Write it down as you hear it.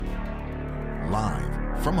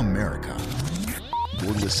Live from America,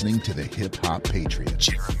 you're listening to the Hip Hop Patriot,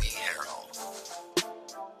 Jeremy Herrell.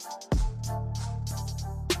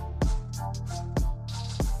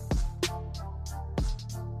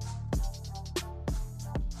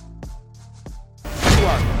 You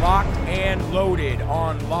are locked and loaded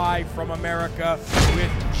on Live from America with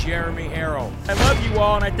Jeremy Herrell. I love you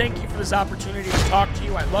all, and I thank you for this opportunity to talk to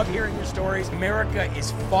you. I love hearing your stories. America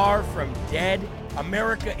is far from dead.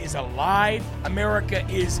 America is alive. America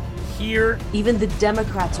is here. Even the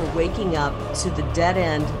Democrats are waking up to the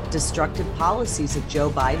dead-end, destructive policies of Joe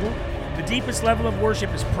Biden. The deepest level of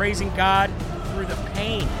worship is praising God through the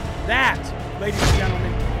pain. That, ladies and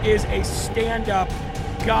gentlemen, is a stand-up,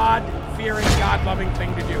 God-fearing, God-loving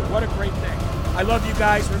thing to do. What a great thing. I love you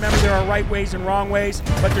guys. Remember, there are right ways and wrong ways,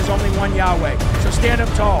 but there's only one Yahweh. So stand up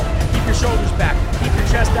tall. Keep your shoulders back. Keep your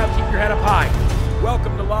chest out. Keep your head up high.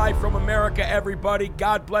 Welcome to Live from America, everybody.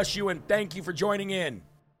 God bless you, and thank you for joining in.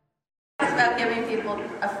 It's about giving people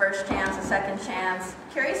a first chance, a second chance.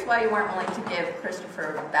 Curious why you weren't willing to give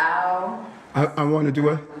Christopher Bow. I want to do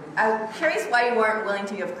it. I'm curious why you weren't willing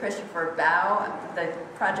to give Christopher Bow, the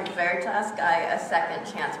Project Veritas guy, a second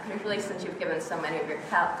chance, particularly since you've given so many of your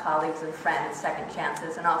colleagues and friends second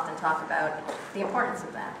chances and often talk about the importance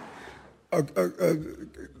of that.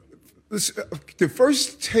 The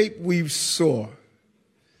first tape we saw,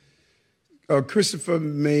 Christopher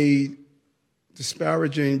made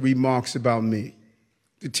disparaging remarks about me.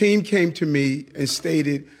 The team came to me and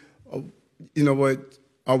stated, you know what,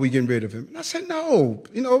 are we getting rid of him? And I said, no,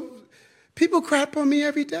 people crap on me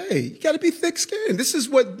every day. You got to be thick-skinned. This is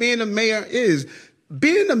what being a mayor is.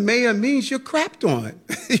 Being a mayor means you're crapped on,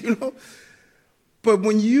 But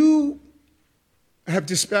when you have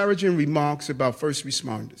disparaging remarks about first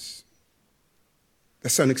responders,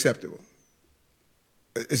 that's unacceptable.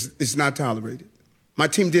 It's not tolerated. My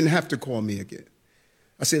team didn't have to call me again.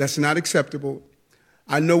 I said, that's not acceptable.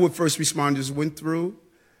 I know what first responders went through.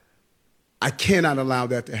 I cannot allow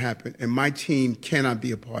that to happen, and my team cannot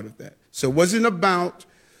be a part of that. So it wasn't about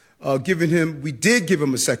giving him, we did give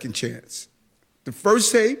him a second chance. The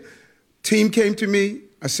first team came to me,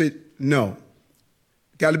 I said, no,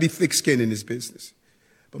 got to be thick-skinned in this business.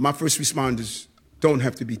 But my first responders don't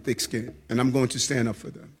have to be thick-skinned, and I'm going to stand up for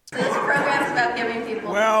them. So this program is about giving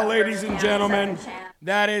people Well, ladies and gentlemen,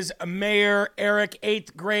 that is Mayor Eric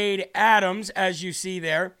 8th Grade Adams, as you see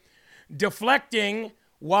there, deflecting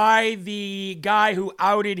why the guy who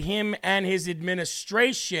outed him and his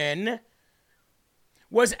administration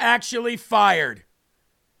was actually fired.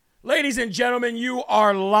 Ladies and gentlemen, you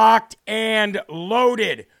are locked and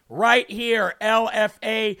loaded right here,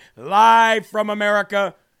 LFA, Live from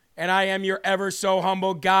America. And I am your ever so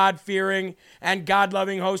humble, God-fearing, and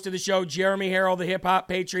God-loving host of the show, Jeremy Herrell, the hip-hop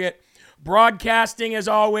patriot, broadcasting, as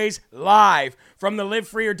always, live from the Live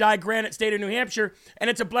Free or Die Granite State of New Hampshire.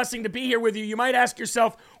 And it's a blessing to be here with you. You might ask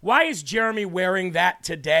yourself, why is Jeremy wearing that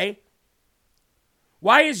today?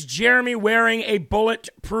 Why is Jeremy wearing a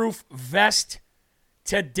bulletproof vest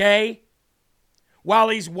today while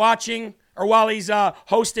he's watching or while he's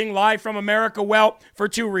hosting Live from America? Well, for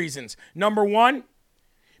two reasons. Number one,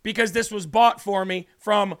 because this was bought for me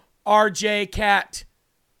from RJ Cat,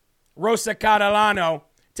 Rosa Catalano,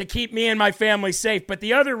 to keep me and my family safe. But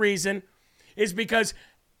the other reason is because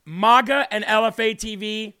MAGA and LFA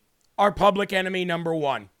TV are public enemy number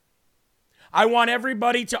one. I want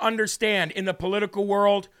everybody to understand in the political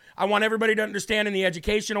world. I want everybody to understand in the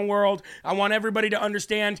educational world. I want everybody to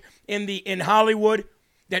understand in Hollywood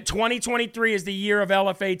that 2023 is the year of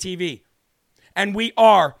LFA TV. And we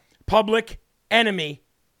are public enemy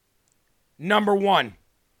number one.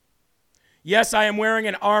 Yes, I am wearing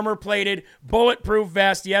an armor-plated, bulletproof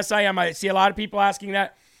vest. Yes, I am. I see a lot of people asking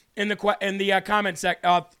that in the comment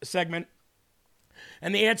segment.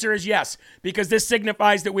 And the answer is yes, because this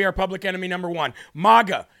signifies that we are public enemy number one.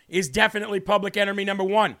 MAGA is definitely public enemy number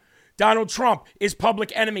one. Donald Trump is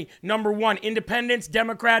public enemy number one. Independents,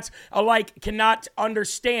 Democrats alike cannot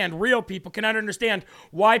understand, real people cannot understand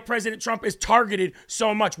why President Trump is targeted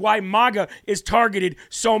so much, why MAGA is targeted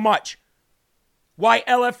so much. Why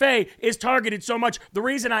LFA is targeted so much. The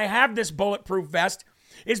reason I have this bulletproof vest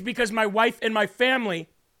is because my wife and my family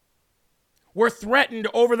were threatened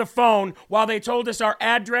over the phone while they told us our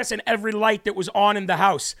address and every light that was on in the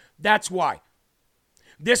house. That's why.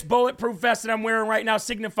 This bulletproof vest that I'm wearing right now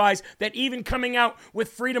signifies that even coming out with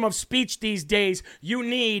freedom of speech these days, you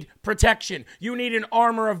need protection. You need an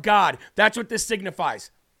armor of God. That's what this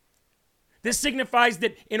signifies. This signifies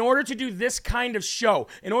that in order to do this kind of show,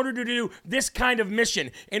 in order to do this kind of mission,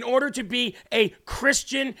 in order to be a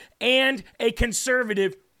Christian and a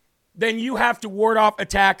conservative, then you have to ward off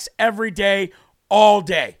attacks every day, all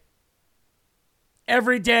day.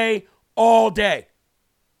 Every day, all day.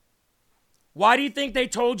 Why do you think they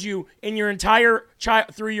told you in your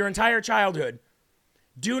through your entire childhood,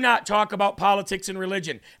 do not talk about politics and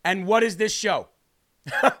religion? And what is this show?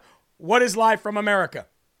 What is Live from America?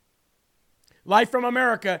 Live from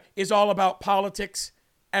America is all about politics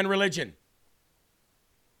and religion.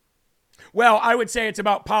 Well, I would say it's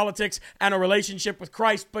about politics and a relationship with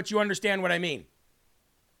Christ, but you understand what I mean.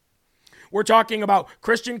 We're talking about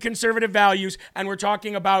Christian conservative values, and we're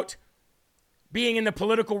talking about being in the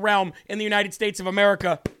political realm in the United States of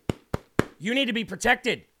America. You need to be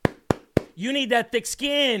protected. You need that thick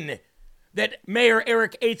skin that Mayor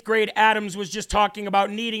Eric 8th grade Adams was just talking about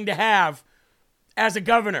needing to have as a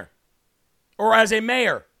governor or as a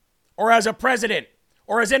mayor or as a president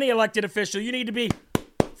or as any elected official. You need to be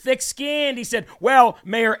thick-skinned. He said, well,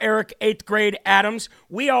 Mayor Eric 8th grade Adams,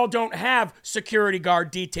 we all don't have security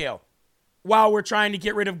guard detail while we're trying to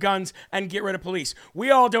get rid of guns and get rid of police. We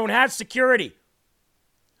all don't have security.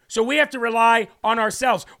 So we have to rely on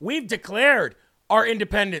ourselves. We've declared our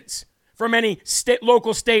independence from any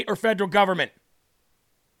local, state, or federal government.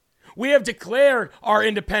 We have declared our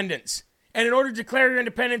independence. And in order to declare your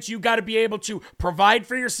independence, you've got to be able to provide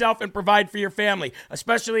for yourself and provide for your family,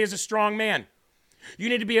 especially as a strong man. You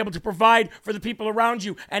need to be able to provide for the people around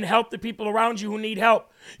you and help the people around you who need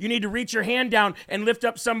help. You need to reach your hand down and lift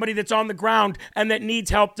up somebody that's on the ground and that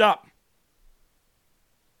needs helped up.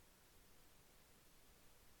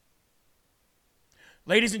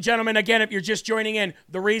 Ladies and gentlemen, again, if you're just joining in,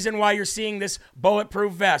 the reason why you're seeing this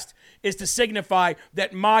bulletproof vest is to signify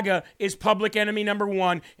that MAGA is public enemy number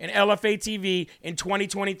one, and LFA TV in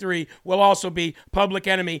 2023 will also be public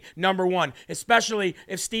enemy number one, especially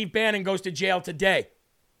if Steve Bannon goes to jail today.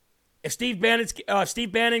 If Steve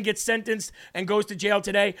Bannon gets sentenced and goes to jail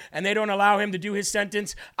today, and they don't allow him to do his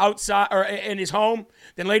sentence outside or in his home,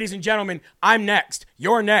 then, ladies and gentlemen, I'm next.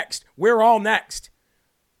 You're next. We're all next.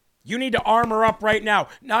 You need to armor up right now,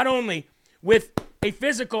 not only with a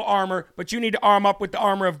physical armor, but you need to arm up with the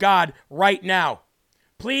armor of God right now.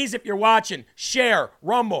 Please, if you're watching, share,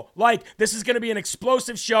 rumble, like. This is going to be an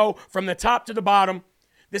explosive show from the top to the bottom.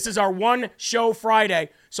 This is our one show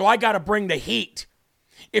Friday, so I got to bring the heat.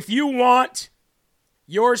 If you want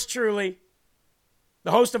yours truly,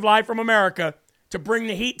 the host of Live from America, to bring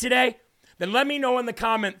the heat today, then let me know in the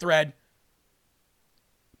comment thread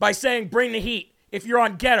by saying bring the heat. If you're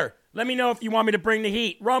on Getter, let me know if you want me to bring the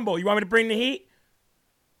heat. Rumble, you want me to bring the heat?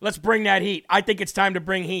 Let's bring that heat. I think it's time to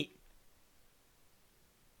bring heat.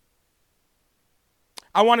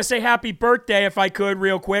 I want to say happy birthday, if I could,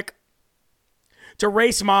 real quick, to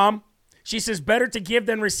Race Mom. She says, better to give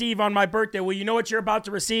than receive on my birthday. Well, you know what you're about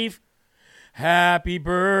to receive? Happy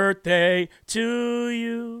birthday to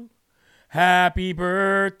you. Happy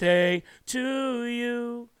birthday to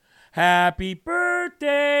you. Happy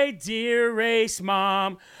birthday, dear Race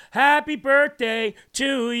Mom. Happy birthday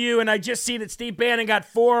to you. And I just see that Steve Bannon got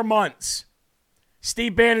 4 months.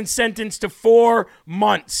 Steve Bannon sentenced to 4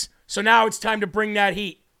 months. So now it's time to bring that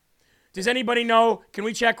heat. Does anybody know? Can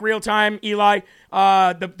we check real time, Eli?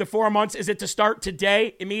 The 4 months, is it to start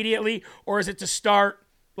today immediately, or is it to start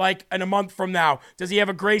like in a month from now? Does he have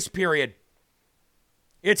a grace period?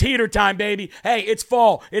 It's heater time, baby. Hey, it's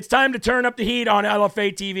fall. It's time to turn up the heat on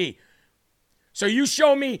LFA TV. So you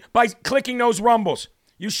show me by clicking those rumbles.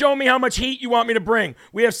 You show me how much heat you want me to bring.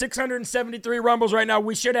 We have 673 rumbles right now.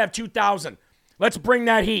 We should have 2,000. Let's bring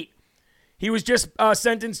that heat. He was just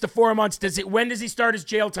sentenced to 4 months. When does he start his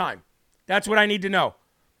jail time? That's what I need to know.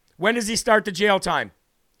 When does he start the jail time?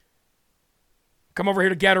 Come over here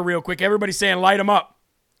to Getter real quick. Everybody's saying light him up.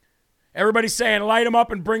 Everybody's saying light him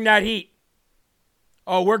up and bring that heat.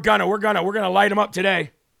 Oh, we're gonna light him up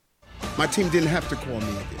today. My team didn't have to call me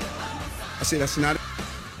again. I said, that's not it.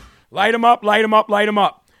 Light him up, light him up, light him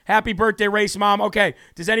up. Happy birthday, Race Mom. Okay,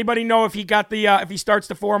 does anybody know if he got if he starts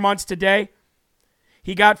the 4 months today?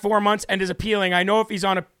 He got 4 months and is appealing. I know if he's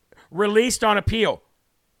released on appeal.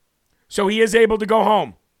 So he is able to go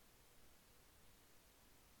home.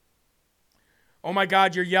 Oh my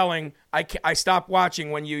God, you're yelling. I stop watching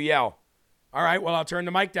when you yell. All right, well, I'll turn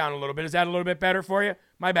the mic down a little bit. Is that a little bit better for you?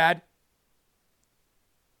 My bad.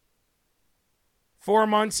 4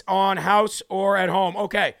 months on house or at home.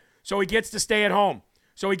 Okay, so he gets to stay at home.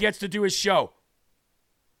 So he gets to do his show.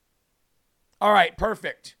 All right,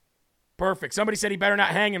 perfect. Perfect. Somebody said he better not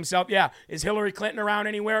hang himself. Yeah. Is Hillary Clinton around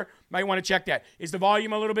anywhere? Might want to check that. Is the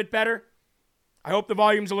volume a little bit better? I hope the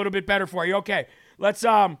volume's a little bit better for you. Okay, let's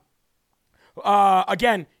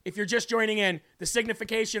again, if you're just joining in, the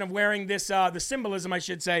signification of wearing this, the symbolism, I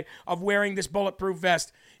should say, of wearing this bulletproof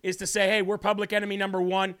vest is to say, hey, we're public enemy number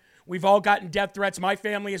one. We've all gotten death threats. My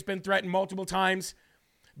family has been threatened multiple times.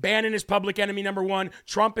 Bannon is public enemy number one.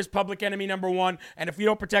 Trump is public enemy number one. And if we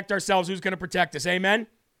don't protect ourselves, who's going to protect us? Amen?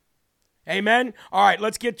 Amen? All right,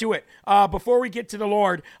 let's get to it. Before we get to the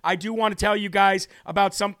Lord, I do want to tell you guys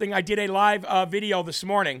about something. I did a live video this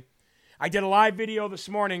morning.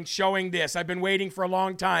 Showing this. I've been waiting for a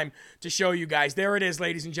long time to show you guys. There it is,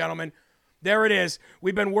 ladies and gentlemen. There it is.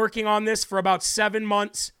 We've been working on this for about 7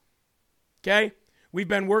 months. Okay? We've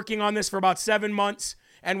been working on this for about 7 months.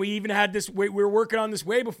 And we even had this, we were working on this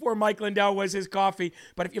way before Mike Lindell was his coffee.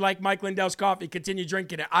 But if you like Mike Lindell's coffee, continue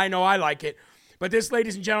drinking it. I know I like it. But this,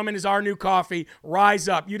 ladies and gentlemen, is our new coffee, Rise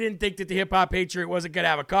Up. You didn't think that the Hip Hop Patriot wasn't going to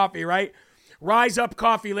have a coffee, right? Rise Up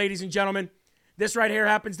coffee, ladies and gentlemen. This right here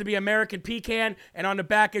happens to be American Pecan, and on the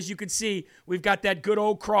back, as you can see, we've got that good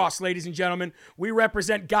old cross, ladies and gentlemen. We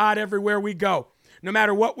represent God everywhere we go. No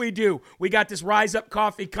matter what we do, we got this Rise Up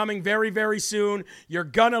coffee coming very, very soon. You're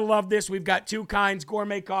gonna love this. We've got 2 kinds,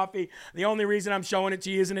 gourmet coffee. The only reason I'm showing it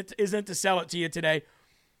to you isn't to sell it to you today.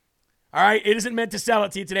 All right? It isn't meant to sell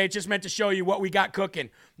it to you today. It's just meant to show you what we got cooking.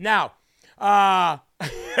 Now,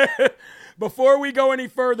 before we go any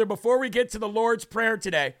further, before we get to the Lord's Prayer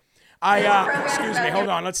today, excuse me, hold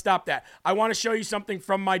on, let's stop that. I want to show you something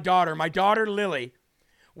from my daughter. My daughter, Lily,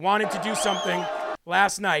 wanted to do something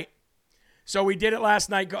last night. So we did it last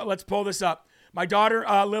night. Let's pull this up. My daughter,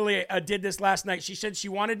 Lily, did this last night. She said she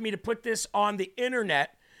wanted me to put this on the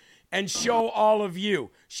internet and show all of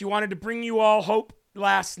you. She wanted to bring you all hope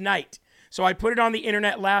last night. So I put it on the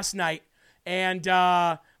internet last night, and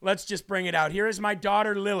let's just bring it out. Here is my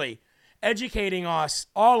daughter, Lily, educating us,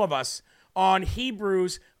 all of us, on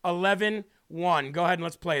Hebrews 11:1. Go ahead and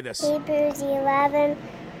let's play this. Hebrews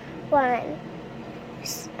 11:1.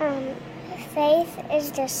 Faith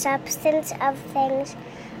is the substance of things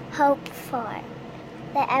hoped for,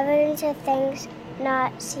 the evidence of things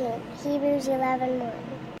not seen. Hebrews 11:1.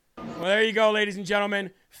 Well, there you go, ladies and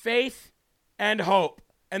gentlemen. Faith and hope.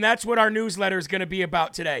 And that's what our newsletter is going to be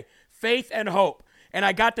about today. Faith and hope. And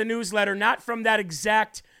I got the newsletter not from that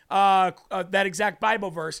exact Bible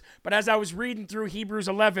verse, but as I was reading through Hebrews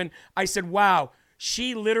 11, I said, wow,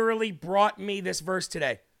 she literally brought me this verse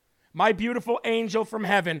today. My beautiful angel from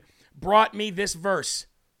heaven brought me this verse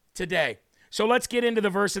today. So let's get into the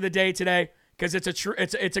verse of the day today, because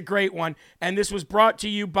it's a great one. And this was brought to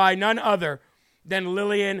you by none other than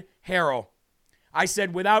Jeremy Herrell. I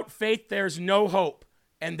said, without faith, there's no hope,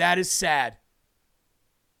 and that is sad.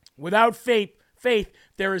 Without faith,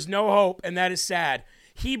 there is no hope, and that is sad.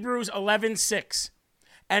 Hebrews 11:6.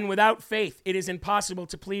 And without faith, it is impossible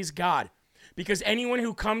to please God, because anyone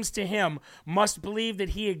who comes to him must believe that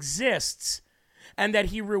he exists and that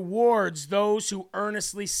he rewards those who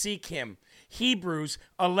earnestly seek him. Hebrews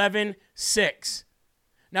 11:6.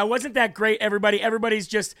 Now, wasn't that great, everybody? Everybody's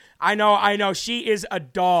just, I know. She is a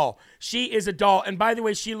doll. She is a doll. And by the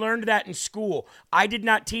way, she learned that in school. I did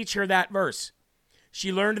not teach her that verse.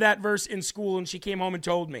 She learned that verse in school, and she came home and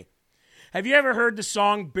told me. Have you ever heard the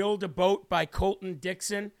song Build a Boat by Colton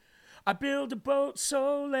Dixon? I build a boat,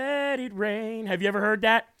 so let it rain. Have you ever heard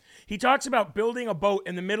that? He talks about building a boat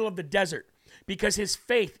in the middle of the desert because his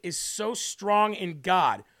faith is so strong in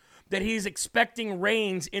God that he's expecting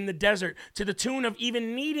rains in the desert to the tune of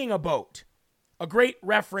even needing a boat. A great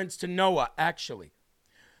reference to Noah, actually.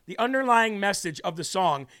 The underlying message of the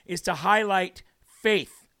song is to highlight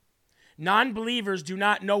faith. Non-believers do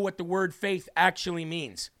not know what the word faith actually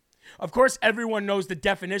means. Of course, everyone knows the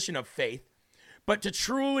definition of faith, but to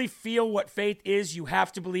truly feel what faith is, you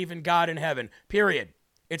have to believe in God and heaven, period.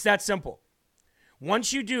 It's that simple.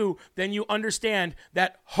 Once you do, then you understand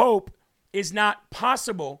that hope is not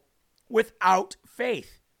possible without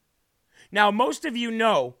faith. Now, most of you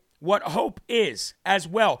know what hope is as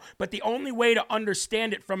well, but the only way to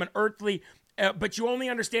understand it from an earthly, you only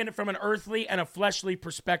understand it from an earthly and a fleshly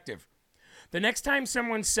perspective. The next time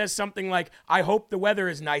someone says something like, I hope the weather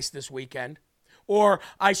is nice this weekend, or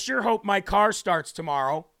I sure hope my car starts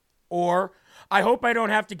tomorrow, or I hope I don't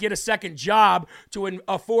have to get a second job to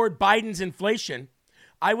afford Biden's inflation,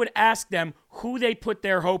 I would ask them who they put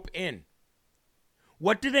their hope in.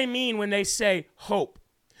 What do they mean when they say hope?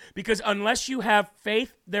 Because unless you have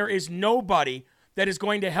faith, there is nobody that is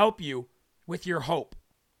going to help you with your hope.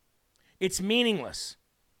 It's meaningless.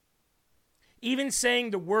 Even saying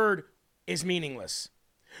the word is meaningless.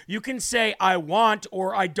 You can say, I want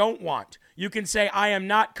or I don't want. You can say, I am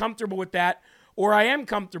not comfortable with that or I am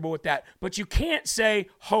comfortable with that. But you can't say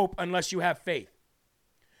hope unless you have faith.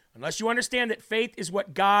 unless you understand that faith is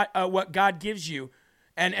what God gives you,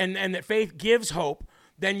 and that faith gives hope,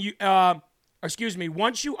 then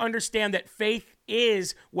once you understand that faith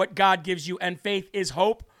is what God gives you and faith is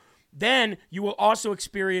hope, then you will also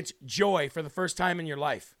experience joy for the first time in your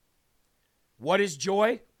life. What is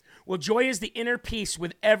joy? Well, joy is the inner peace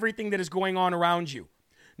with everything that is going on around you.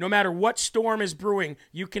 No matter what storm is brewing,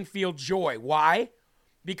 you can feel joy. Why?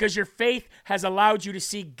 Because your faith has allowed you to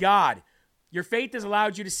see God. Your faith has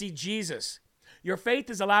allowed you to see Jesus. Your faith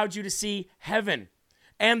has allowed you to see heaven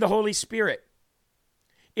and the Holy Spirit.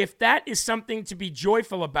 If that is something to be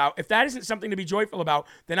joyful about, if that isn't something to be joyful about,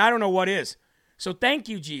 then I don't know what is. So thank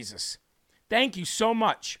you, Jesus. Thank you so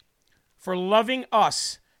much for loving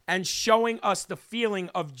us and showing us the feeling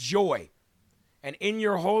of joy. And in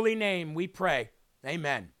your holy name we pray.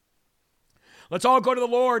 Amen. Let's all go to the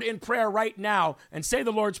Lord in prayer right now and say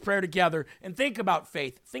the Lord's Prayer together and think about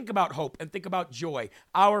faith, think about hope, and think about joy.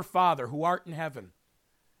 Our Father, who art in heaven,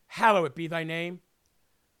 hallowed be thy name.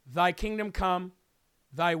 Thy kingdom come,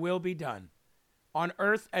 thy will be done, on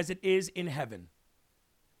earth as it is in heaven.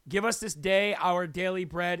 Give us this day our daily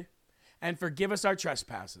bread, and forgive us our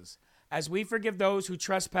trespasses, as we forgive those who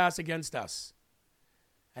trespass against us.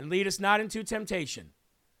 And lead us not into temptation,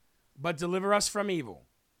 but deliver us from evil.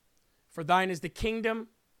 For thine is the kingdom,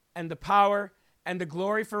 and the power, and the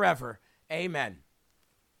glory forever. Amen.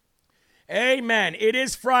 Amen. It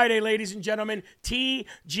is Friday, ladies and gentlemen.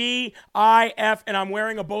 TGIF, and I'm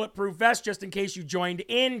wearing a bulletproof vest just in case you joined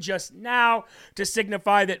in just now to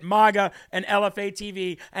signify that MAGA and LFA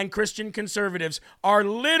TV and Christian conservatives are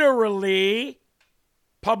literally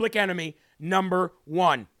public enemy number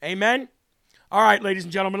one. Amen. All right, ladies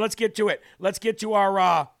and gentlemen, let's get to it. Let's get to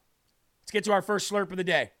our first slurp of the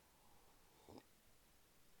day.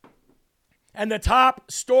 And the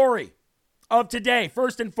top story of today,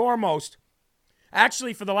 first and foremost,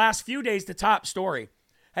 actually for the last few days, the top story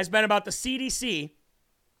has been about the CDC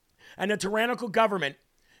and the tyrannical government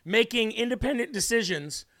making independent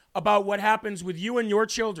decisions about what happens with you and your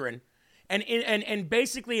children and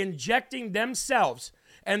basically injecting themselves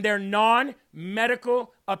and their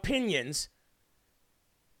non-medical opinions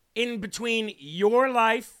in between your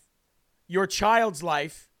life, your child's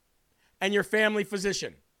life, and your family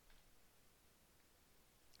physician.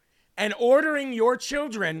 And ordering your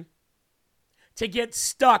children to get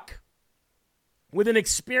stuck with an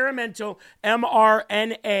experimental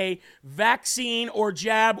mRNA vaccine or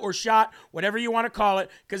jab or shot, whatever you want to call it,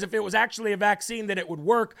 because if it was actually a vaccine, then it would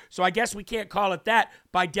work. So I guess we can't call it that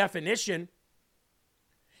by definition.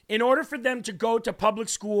 In order for them to go to public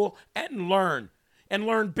school and learn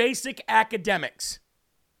basic academics.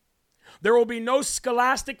 There will be no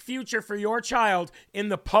scholastic future for your child in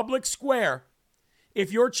the public square if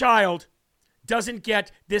your child doesn't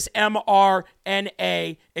get this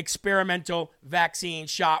mRNA experimental vaccine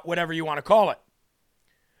shot, whatever you want to call it.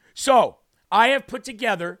 So, I have put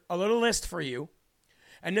together a little list for you,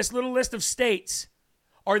 and this little list of states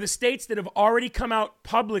are the states that have already come out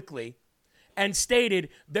publicly and stated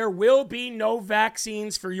there will be no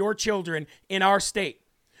vaccines for your children in our state.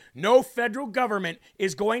 No federal government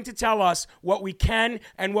is going to tell us what we can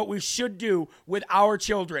and what we should do with our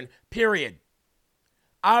children, period.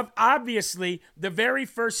 Obviously, the very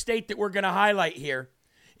first state that we're going to highlight here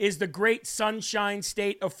is the great sunshine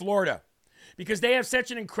state of Florida, because they have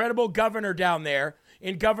such an incredible governor down there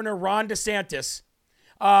in Governor Ron DeSantis.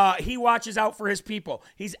 He watches out for his people.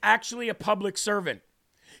 He's actually a public servant.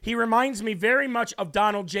 He reminds me very much of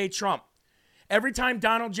Donald J. Trump. Every time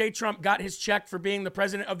Donald J. Trump got his check for being the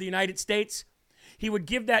president of the United States, he would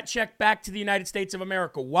give that check back to the United States of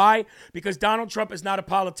America. Why? Because Donald Trump is not a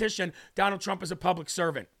politician. Donald Trump is a public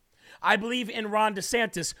servant. I believe in Ron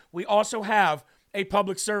DeSantis, we also have a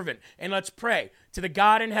public servant. And let's pray to the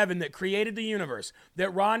God in heaven that created the universe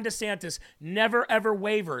that Ron DeSantis never, ever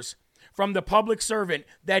wavers from the public servant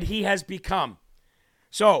that he has become.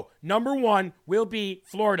 So, number one will be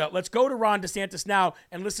Florida. Let's go to Ron DeSantis now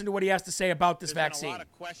and listen to what he has to say about this vaccine. There's been a lot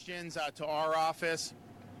of questions to our office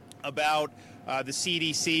about the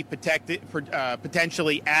CDC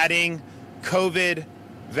potentially adding COVID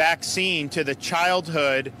vaccine to the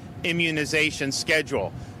childhood immunization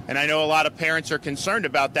schedule. And I know a lot of parents are concerned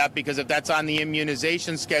about that, because if that's on the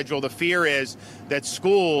immunization schedule, the fear is that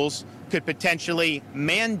schools could potentially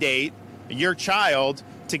mandate your child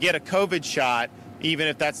to get a COVID shot, even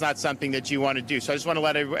if that's not something that you want to do. So I just want to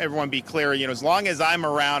let everyone be clear, as long as I'm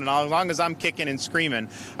around and as long as I'm kicking and screaming,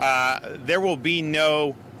 there will be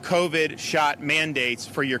no COVID shot mandates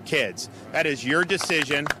for your kids. That is your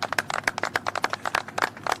decision.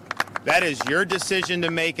 That is your decision to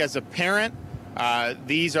make as a parent.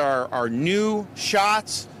 These are new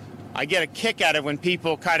shots. I get a kick out of when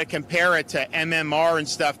people kind of compare it to MMR and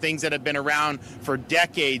stuff, things that have been around for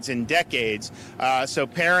decades and decades. So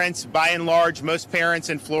parents, by and large, most parents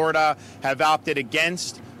in Florida have opted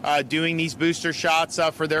against doing these booster shots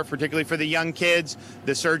particularly for the young kids.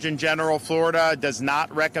 The Surgeon General of Florida does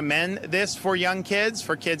not recommend this for young kids,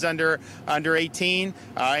 for kids under 18.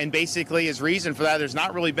 And basically his reason for that, there's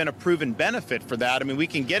not really been a proven benefit for that. I mean, we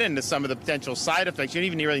can get into some of the potential side effects. You don't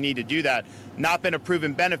even really need to do that. Not been a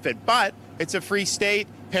proven benefit, but it's a free state.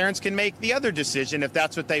 Parents can make the other decision if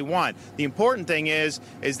that's what they want. The important thing is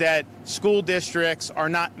that school districts are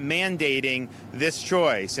not mandating this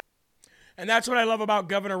choice. And that's what I love about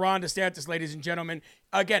Governor Ron DeSantis, ladies and gentlemen.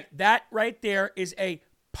 Again, that right there is a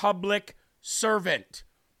public servant.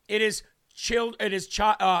 It is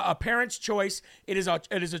a parent's choice. It is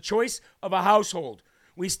a choice of a household.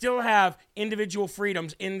 We still have individual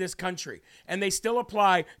freedoms in this country, and they still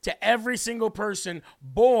apply to every single person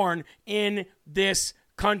born in this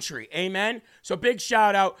country. Amen? So big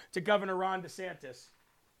shout out to Governor Ron DeSantis.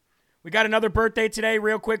 We got another birthday today,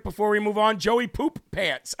 real quick before we move on. Joey Poop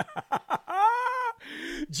Pants.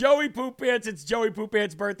 Joey Poop Pants. It's Joey Poop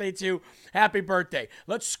Pants' birthday, too. Happy birthday.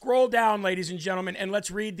 Let's scroll down, ladies and gentlemen, and let's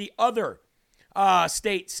read the other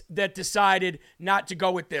states that decided not to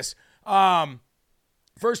go with this.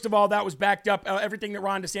 First of all, that was backed up. Everything that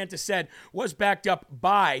Ron DeSantis said was backed up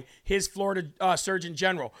by his Florida Surgeon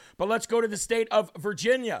General. But let's go to the state of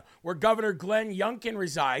Virginia, where Governor Glenn Youngkin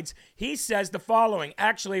resides. He says the following.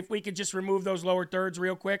 Actually, if we could just remove those lower thirds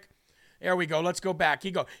real quick. There we go. Let's go back.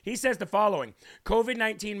 He says the following.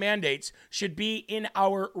 COVID-19 mandates should be in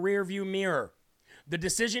our rearview mirror. The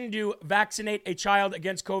decision to vaccinate a child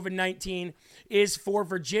against COVID-19 is for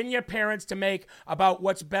Virginia parents to make about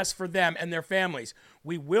what's best for them and their families.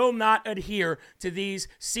 We will not adhere to these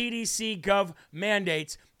CDC Gov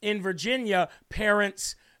mandates. In Virginia,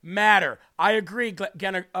 parents matter. I agree,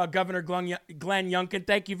 Governor Glenn Youngkin.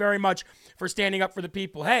 Thank you very much for standing up for the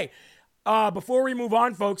people. Hey, before we move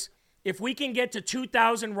on, folks, if we can get to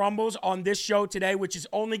 2,000 rumbles on this show today, which is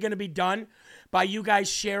only going to be done by you guys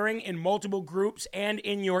sharing in multiple groups and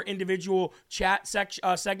in your individual chat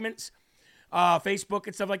segments, Facebook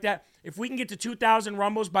and stuff like that. If we can get to 2,000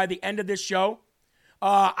 rumbles by the end of this show,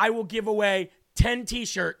 I will give away 10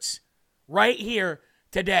 T-shirts right here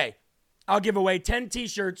today. I'll give away 10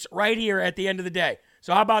 T-shirts right here at the end of the day.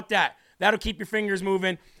 So how about that? That'll keep your fingers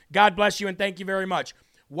moving. God bless you and thank you very much.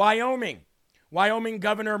 Wyoming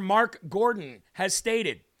Governor Mark Gordon has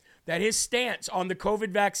stated that his stance on the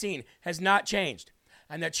COVID vaccine has not changed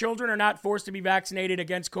and that children are not forced to be vaccinated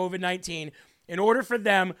against COVID-19 in order for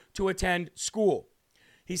them to attend school.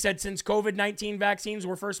 He said, since COVID-19 vaccines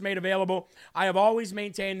were first made available, I have always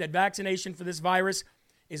maintained that vaccination for this virus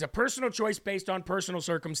is a personal choice based on personal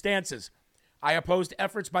circumstances. I opposed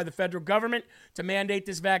efforts by the federal government to mandate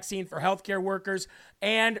this vaccine for healthcare workers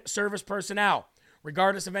and service personnel.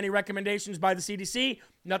 Regardless of any recommendations by the CDC,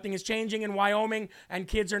 nothing is changing in Wyoming, and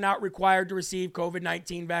kids are not required to receive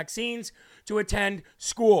COVID-19 vaccines to attend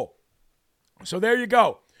school. So there you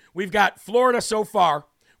go. We've got Florida so far,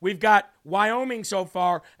 we've got Wyoming so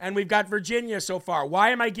far, and we've got Virginia so far.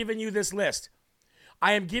 Why am I giving you this list?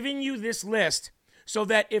 I am giving you this list so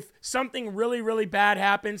that if something really, really bad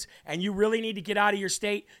happens and you really need to get out of your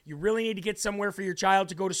state, you really need to get somewhere for your child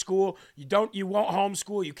to go to school, you won't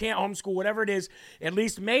homeschool, you can't homeschool, whatever it is, at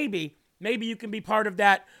least maybe you can be part of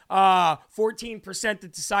that 14%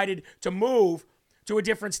 that decided to move to a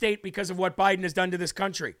different state because of what Biden has done to this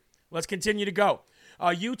country. Let's continue to go.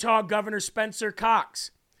 Utah Governor Spencer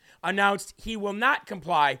Cox announced he will not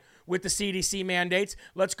comply with the CDC mandates.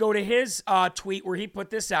 Let's go to his tweet where he put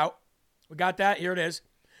this out. We got that? Here it is.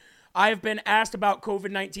 I have been asked about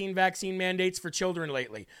COVID-19 vaccine mandates for children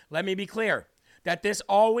lately. Let me be clear that this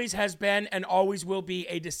always has been and always will be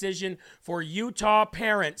a decision for Utah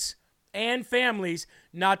parents and families,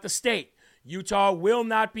 not the state. Utah will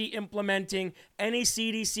not be implementing any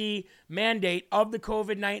CDC mandate of the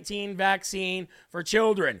COVID-19 vaccine for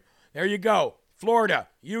children. There you go. Florida,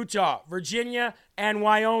 Utah, Virginia, and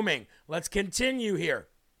Wyoming. Let's continue here.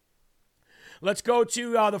 Let's go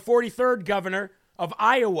to the 43rd governor of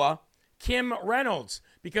Iowa, Kim Reynolds,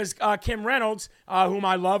 because Kim Reynolds, whom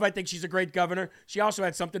I love, I think she's a great governor, she also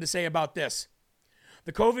had something to say about this.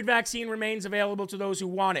 The COVID vaccine remains available to those who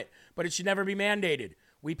want it, but it should never be mandated.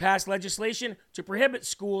 We passed legislation to prohibit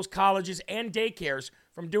schools, colleges, and daycares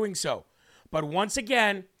from doing so. But once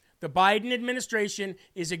again, the Biden administration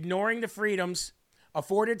is ignoring the freedoms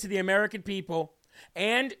afforded to the American people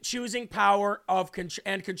and choosing power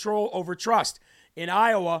and control over trust. In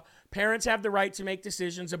Iowa, Parents have the right to make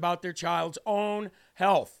decisions about their child's own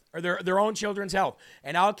health or their own children's health.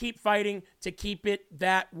 And I'll keep fighting to keep it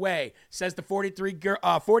that way, says the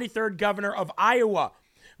 43rd governor of Iowa,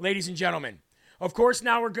 ladies and gentlemen. Of course,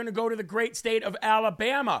 now we're going to go to the great state of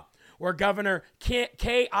Alabama, where Governor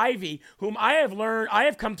Kay Ivey, whom I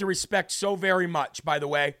have come to respect so very much, by the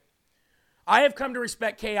way. I have come to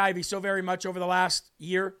respect Kay Ivey so very much over the last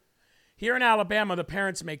year. Here in Alabama, the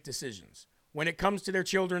parents make decisions when it comes to their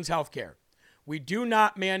children's health care. We do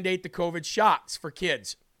not mandate the COVID shots for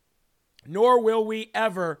kids, nor will we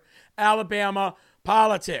ever Alabama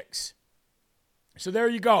politics. So there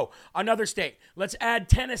you go. Another state. Let's add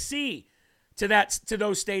Tennessee to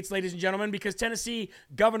those states, ladies and gentlemen, because Tennessee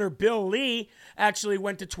Governor Bill Lee actually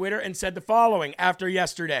went to Twitter and said the following after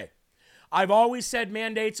yesterday. I've always said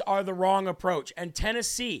mandates are the wrong approach, and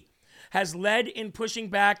Tennessee has led in pushing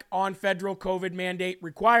back on federal COVID mandate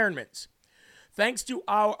requirements. Thanks to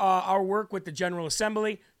our work with the General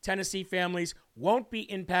Assembly, Tennessee families won't be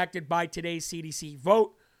impacted by today's CDC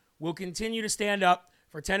vote. We'll continue to stand up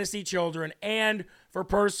for Tennessee children and for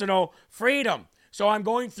personal freedom. So I'm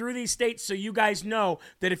going through these states so you guys know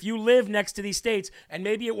that if you live next to these states, and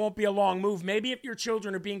maybe it won't be a long move, maybe if your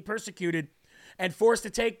children are being persecuted and forced to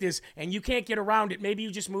take this and you can't get around it, maybe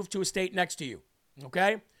you just move to a state next to you,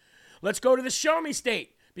 okay? Let's go to the show me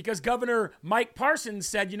state, because Governor Mike Parsons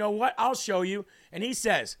said, you know what, I'll show you. And he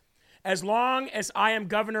says, as long as I am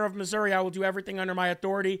governor of Missouri, I will do everything under my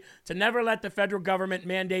authority to never let the federal government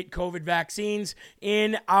mandate COVID vaccines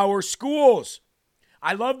in our schools.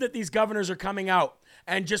 I love that these governors are coming out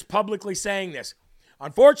and just publicly saying this.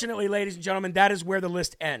 Unfortunately, ladies and gentlemen, that is where the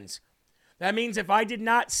list ends. That means if I did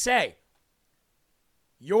not say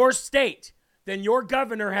your state, then your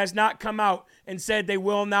governor has not come out and said they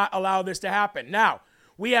will not allow this to happen. Now,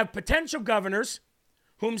 we have potential governors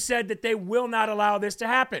whom said that they will not allow this to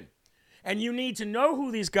happen. And you need to know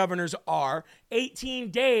who these governors are.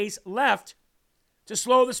 18 days left to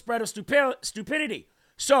slow the spread of stupidity.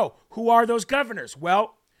 So, who are those governors?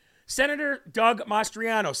 Well, Senator Doug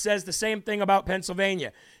Mastriano says the same thing about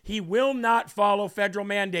Pennsylvania. He will not follow federal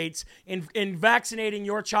mandates in vaccinating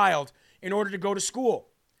your child in order to go to school.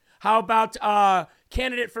 How about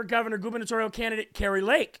candidate for governor, gubernatorial candidate Carrie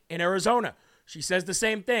Lake in Arizona? She says the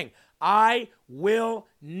same thing. I will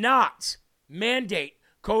not mandate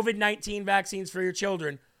COVID-19 vaccines for your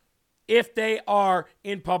children if they are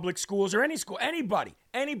in public schools or any school. Anybody,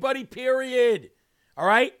 period. All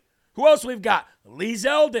right? Who else we've got? Lee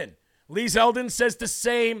Zeldin. Lee Zeldin says the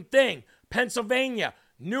same thing. Pennsylvania,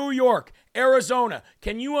 New York, Arizona.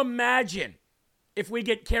 Can you imagine if we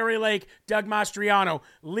get Carrie Lake, Doug Mastriano,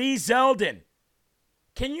 Lee Zeldin?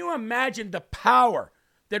 Can you imagine the power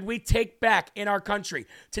that we take back in our country?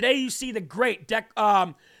 Today you see the great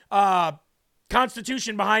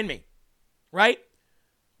Constitution behind me, right?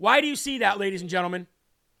 Why do you see that, ladies and gentlemen?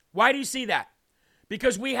 Why do you see that?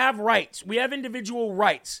 Because we have rights. We have individual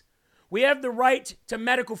rights. We have the right to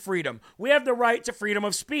medical freedom. We have the right to freedom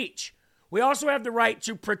of speech. We also have the right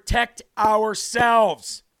to protect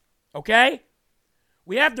ourselves, okay?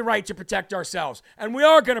 We have the right to protect ourselves, and we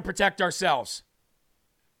are going to protect ourselves.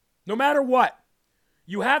 No matter what,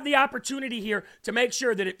 you have the opportunity here to make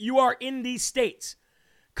sure that if you are in these states,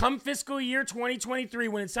 come fiscal year 2023,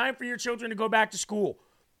 when it's time for your children to go back to school,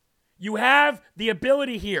 you have the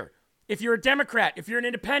ability here. If you're a Democrat, if you're an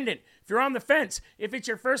independent, if you're on the fence, if it's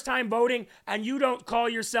your first time voting and you don't call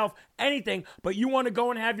yourself anything, but you want to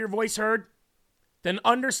go and have your voice heard, then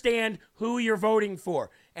understand who you're voting for.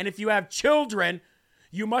 And if you have children,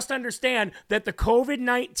 you must understand that the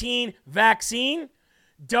COVID-19 vaccine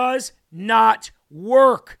does not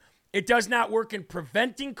work. It does not work in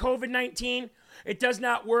preventing COVID-19. It does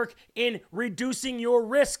not work in reducing your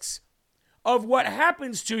risks of what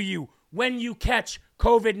happens to you when you catch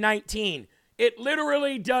COVID-19. It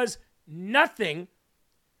literally does nothing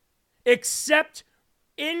except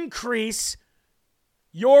increase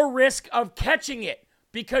your risk of catching it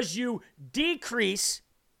because you decrease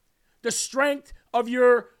the strength of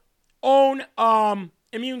your own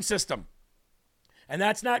immune system. And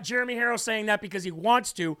that's not Jeremy Herrell saying that because he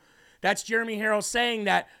wants to. That's Jeremy Herrell saying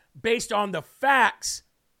that based on the facts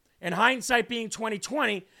and hindsight being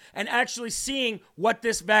 2020 and actually seeing what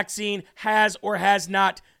this vaccine has or has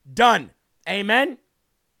not done. Amen?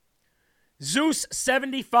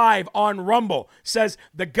 Zeus75 on Rumble says,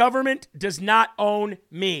 the government does not own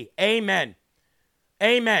me. Amen.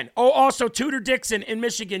 Amen. Oh, also Tudor Dixon in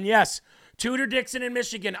Michigan. Yes, Tudor Dixon in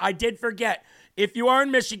Michigan. I did forget. If you are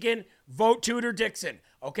in Michigan, vote Tudor Dixon.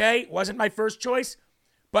 Okay? Wasn't my first choice,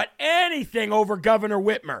 but anything over Governor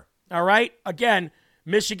Whitmer. All right? Again,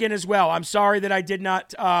 Michigan as well. I'm sorry that I did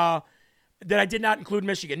not include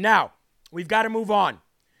Michigan. Now, we've got to move on.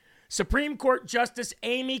 Supreme Court Justice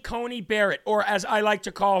Amy Coney Barrett, or as I like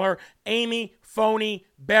to call her, Amy Phony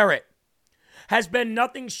Barrett, has been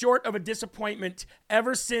nothing short of a disappointment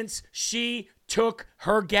ever since she took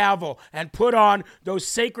her gavel and put on those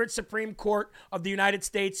sacred Supreme Court of the United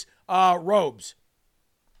States robes.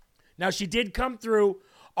 Now, she did come through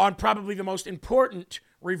on probably the most important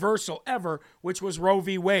reversal ever, which was Roe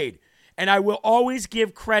v. Wade. And I will always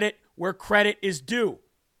give credit where credit is due.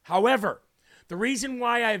 However, the reason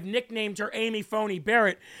why I have nicknamed her Amy Phony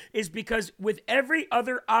Barrett is because with every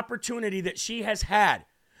other opportunity that she has had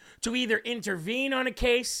to either intervene on a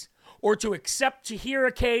case or to accept to hear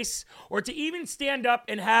a case or to even stand up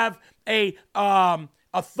and have a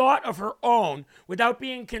thought of her own without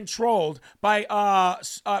being controlled by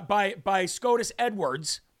SCOTUS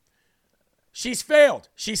Edwards, she's failed.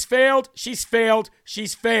 She's failed. She's failed.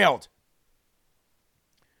 She's failed.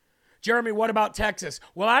 Jeremy, what about Texas?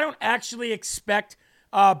 Well, I don't actually expect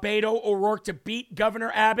Beto O'Rourke to beat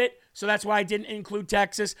Governor Abbott, so that's why I didn't include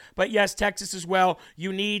Texas. But yes, Texas as well.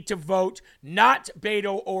 You need to vote not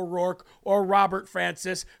Beto O'Rourke or Robert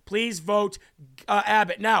Francis. Please vote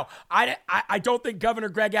Abbott. Now, I don't think Governor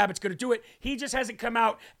Greg Abbott's going to do it. He just hasn't come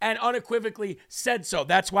out and unequivocally said so.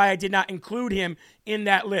 That's why I did not include him in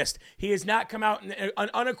that list. He has not come out and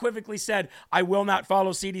unequivocally said, I will not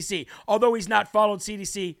follow CDC. Although he's not followed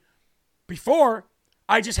CDC before,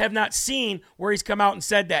 I just have not seen where he's come out and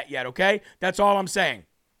said that yet, okay? That's all I'm saying.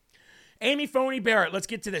 Amy Phony Barrett, let's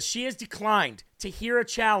get to this. She has declined to hear a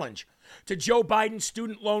challenge to Joe Biden's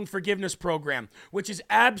student loan forgiveness program, which is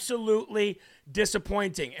absolutely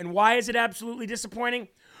disappointing. And why is it absolutely disappointing?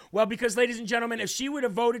 Well, because, ladies and gentlemen, if she would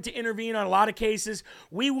have voted to intervene on a lot of cases,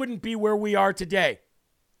 we wouldn't be where we are today.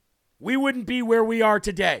 We wouldn't be where we are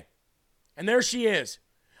today. And there she is.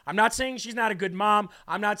 I'm not saying she's not a good mom.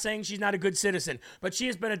 I'm not saying she's not a good citizen, but she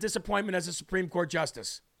has been a disappointment as a Supreme Court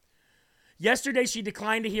justice. Yesterday, she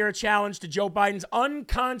declined to hear a challenge to Joe Biden's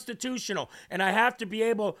unconstitutional, and I have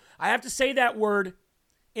to say that word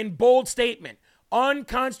in bold statement,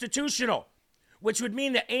 unconstitutional, which would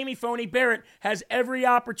mean that Amy Phony Barrett has every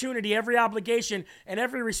opportunity, every obligation, and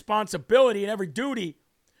every responsibility and every duty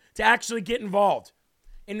to actually get involved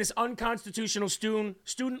in this unconstitutional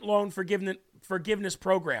student loan forgiveness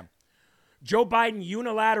program. Joe Biden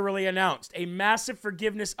unilaterally announced a massive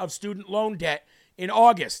forgiveness of student loan debt in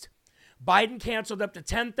August. Biden canceled up to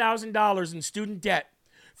 $10,000 in student debt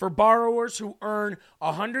for borrowers who earn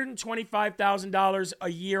 $125,000 a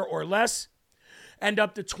year or less, and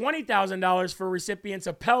up to $20,000 for recipients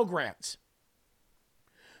of Pell Grants.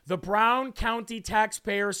 The Brown County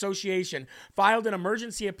Taxpayer Association filed an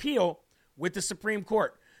emergency appeal with the Supreme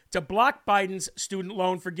Court to block Biden's student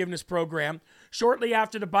loan forgiveness program shortly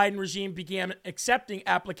after the Biden regime began accepting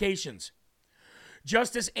applications.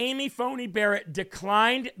 Justice Amy Phony Barrett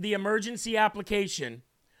declined the emergency application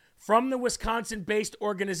from the Wisconsin-based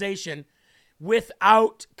organization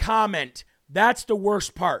without comment. That's the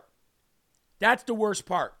worst part. That's the worst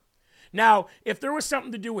part. Now, if there was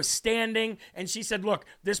something to do with standing, and she said, look,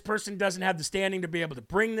 this person doesn't have the standing to be able to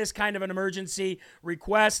bring this kind of an emergency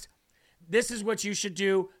request, this is what you should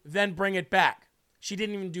do, then bring it back. She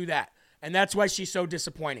didn't even do that. And that's why she's so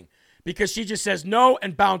disappointing, because she just says no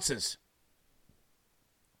and bounces.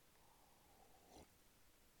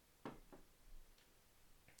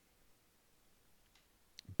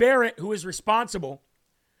 Barrett, who is responsible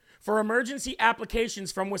for emergency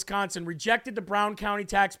applications from Wisconsin, rejected the Brown County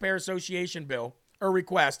Taxpayer Association bill or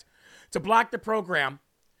request to block the program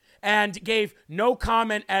and gave no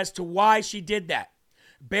comment as to why she did that.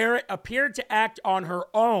 Barrett appeared to act on her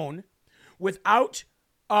own without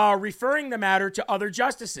referring the matter to other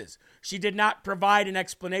justices. She did not provide an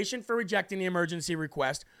explanation for rejecting the emergency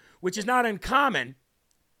request, which is not uncommon.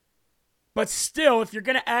 But still, if you're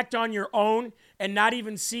going to act on your own and not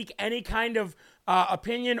even seek any kind of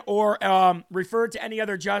opinion or refer to any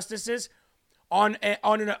other justices on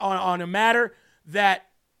a matter that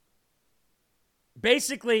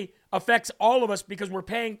basically affects all of us because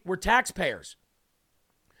we're taxpayers,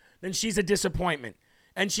 then she's a disappointment,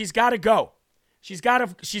 and she's got to go. She's not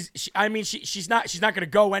going to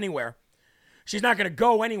go anywhere. She's not going to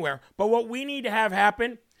go anywhere. But what we need to have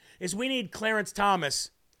happen is we need Clarence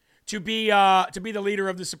Thomas to be the leader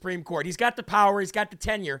of the Supreme Court. He's got the power. He's got the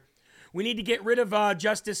tenure. We need to get rid of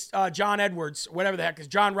Justice John Edwards, whatever the heck is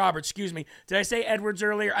John Roberts. Excuse me. Did I say Edwards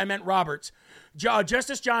earlier? I meant Roberts.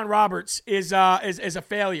 Justice John Roberts is a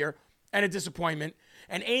failure and a disappointment.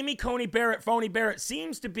 And Amy Phony Barrett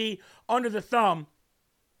seems to be under the thumb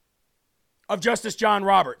of Justice John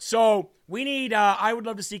Roberts. So we need, I would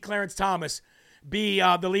love to see Clarence Thomas be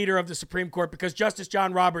the leader of the Supreme Court, because Justice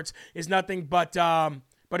John Roberts is nothing but a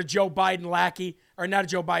Joe Biden lackey, or not a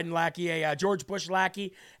Joe Biden lackey, a George Bush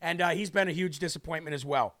lackey, and he's been a huge disappointment as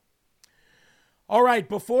well. All right,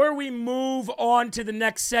 before we move on to the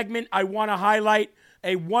next segment, I want to highlight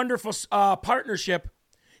a wonderful partnership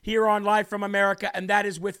here on Live from America, and that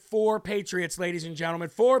is with 4 Patriots, ladies and gentlemen.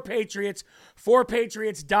 4 Patriots,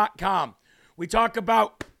 4patriots.com. We talk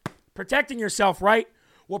about protecting yourself, right?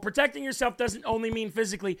 Well, protecting yourself doesn't only mean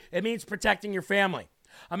physically, it means protecting your family.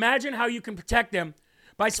 Imagine how you can protect them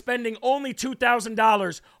by spending only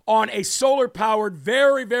 $2,000 on a solar-powered,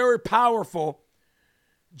 very, very powerful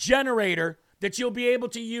generator that you'll be able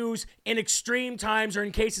to use in extreme times or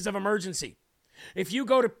in cases of emergency. If you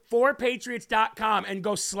go to 4patriots.com and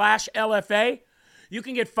go /LFA, you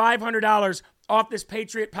can get $500 off this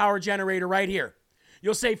Patriot Power generator right here.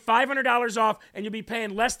 You'll save $500 off, and you'll be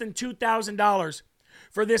paying less than $2,000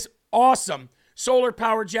 for this awesome solar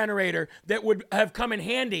power generator that would have come in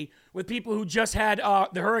handy with people who just had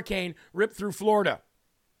the hurricane rip through Florida.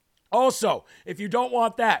 Also, if you don't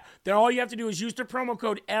want that, then all you have to do is use the promo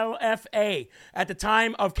code LFA at the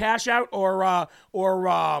time of cash out or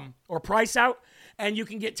price out, and you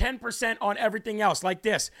can get 10% on everything else, like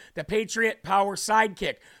this, the Patriot Power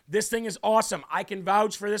Sidekick. This thing is awesome. I can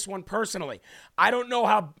vouch for this one personally. I don't know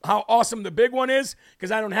how awesome the big one is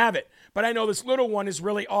because I don't have it, but I know this little one is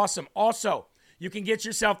really awesome. Also, you can get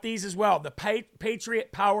yourself these as well, the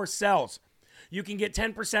Patriot Power Cells. You can get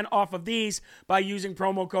 10% off of these by using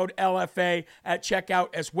promo code LFA at checkout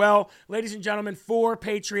as well. Ladies and gentlemen, 4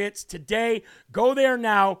 Patriots today. Go there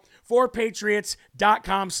now,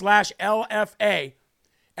 4patriots.com/LFA,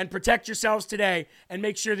 and protect yourselves today and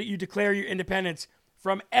make sure that you declare your independence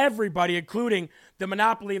from everybody, including the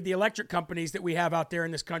monopoly of the electric companies that we have out there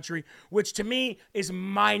in this country, which to me is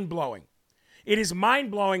mind-blowing. It is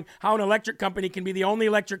mind-blowing how an electric company can be the only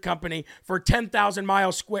electric company for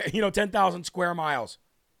 10,000 square miles.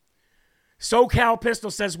 SoCal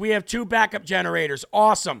Pistol says we have 2 backup generators.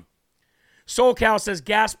 Awesome. SoCal says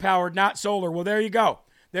gas-powered, not solar. Well, there you go.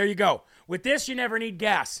 There you go. With this, you never need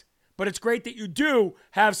gas, but it's great that you do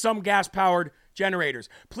have some gas-powered generators.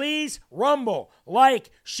 Please rumble,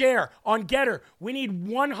 like, share on Getter. We need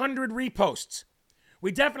 100 reposts.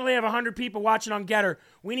 We definitely have 100 people watching on Getter.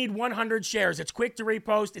 We need 100 shares. It's quick to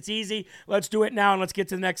repost. It's easy. Let's do it now, and let's get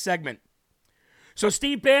to the next segment. So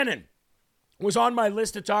Steve Bannon was on my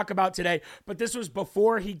list to talk about today, but this was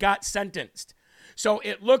before he got sentenced. So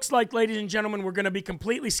it looks like, ladies and gentlemen, we're going to be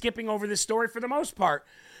completely skipping over this story for the most part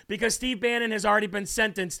because Steve Bannon has already been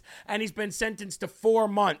sentenced, and he's been sentenced to 4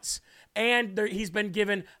 months. And he's been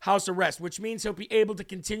given house arrest, which means he'll be able to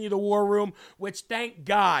continue the war room, which, thank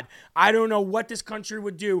God, I don't know what this country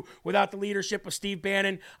would do without the leadership of Steve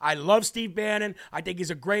Bannon. I love Steve Bannon. I think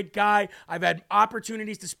he's a great guy. I've had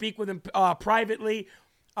opportunities to speak with him privately.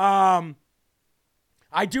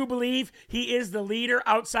 I do believe he is the leader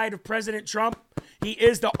outside of President Trump. He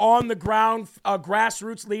is the on-the-ground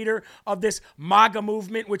grassroots leader of this MAGA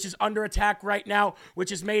movement, which is under attack right now, which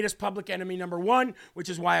has made us public enemy number 1, which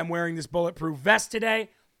is why I'm wearing this bulletproof vest today.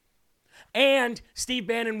 And Steve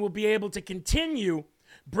Bannon will be able to continue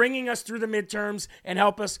bringing us through the midterms and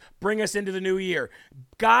help us bring us into the new year.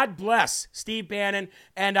 God bless Steve Bannon,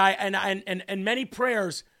 and many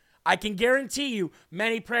prayers. I can guarantee you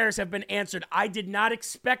many prayers have been answered. I did not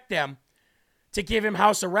expect them to give him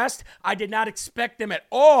house arrest. I did not expect them at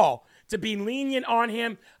all to be lenient on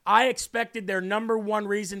him. I expected their number 1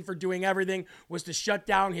 reason for doing everything was to shut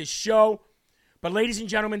down his show. But ladies and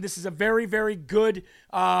gentlemen, this is a very, very good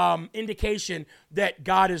indication that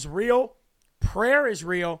God is real, prayer is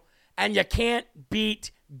real, and you can't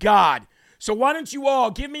beat God. So why don't you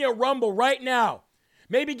all give me a rumble right now?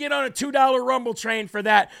 Maybe get on a $2 Rumble train for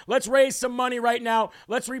that. Let's raise some money right now.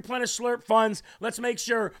 Let's replenish Slurp funds. Let's make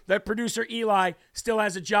sure that producer Eli still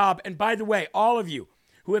has a job. And by the way, all of you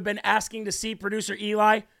who have been asking to see producer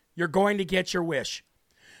Eli, you're going to get your wish.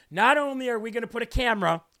 Not only are we going to put a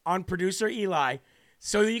camera on producer Eli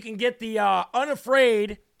so that you can get the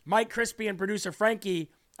unafraid Mike Crispy and producer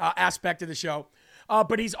Frankie aspect of the show,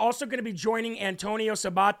 but he's also going to be joining Antonio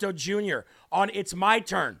Sabato Jr. on It's My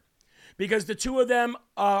Turn. Because the two of them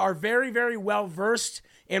are very, very well versed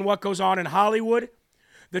in what goes on in Hollywood.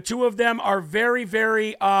 The two of them are very,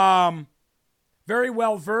 very, very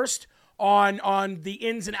well versed on the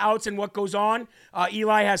ins and outs and what goes on.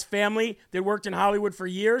 Eli has family that worked in Hollywood for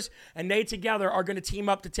years, and they together are going to team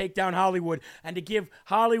up to take down Hollywood and to give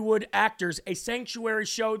Hollywood actors a sanctuary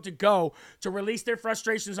show to go to release their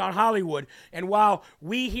frustrations on Hollywood. And while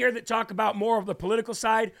we here that talk about more of the political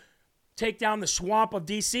side, take down the swamp of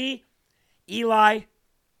D.C., Eli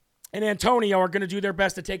and Antonio are going to do their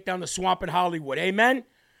best to take down the swamp in Hollywood. Amen?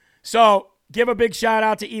 So give a big shout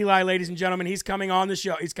out to Eli, ladies and gentlemen. He's coming on the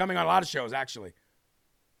show. He's coming on a lot of shows, actually.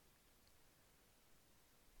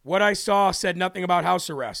 What I saw said nothing about house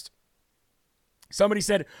arrest. Somebody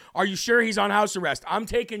said, are you sure he's on house arrest? I'm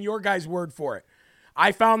taking your guys' word for it.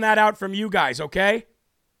 I found that out from you guys, okay?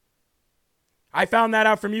 I found that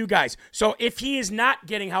out from you guys. So if he is not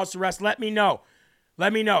getting house arrest, let me know.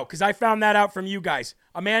 Let me know, because I found that out from you guys.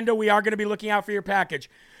 Amanda, we are going to be looking out for your package.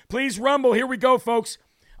 Please rumble. Here we go, folks.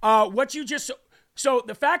 So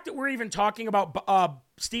the fact that we're even talking about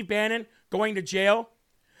Steve Bannon going to jail,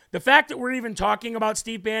 the fact that we're even talking about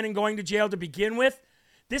Steve Bannon going to jail to begin with,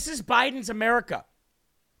 this is Biden's America.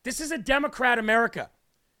 This is a Democrat America.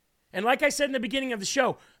 And like I said in the beginning of the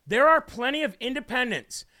show, there are plenty of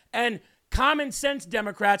independents and common sense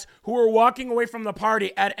Democrats who are walking away from the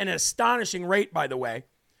party at an astonishing rate, by the way,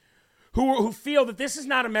 who feel that this is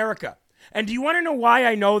not America. And do you want to know why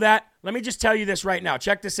I know that? Let me just tell you this right now.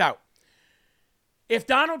 Check this out. If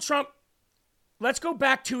Donald Trump, let's go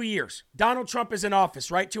back 2 years. Donald Trump is in office,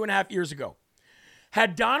 right? 2.5 years ago.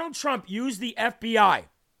 Had Donald Trump used the FBI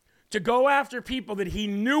to go after people that he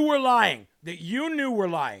knew were lying, that you knew were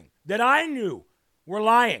lying, that I knew were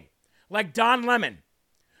lying, like Don Lemon,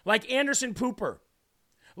 like Anderson Cooper,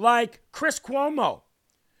 like Chris Cuomo,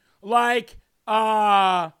 like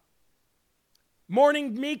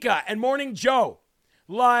Morning Mika and Morning Joe,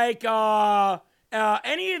 like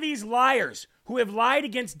any of these liars who have lied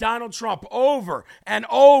against Donald Trump over and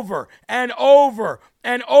over and over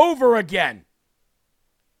and over again.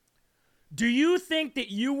 Do you think that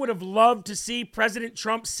you would have loved to see President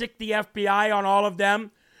Trump sick the FBI on all of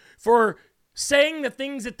them for saying the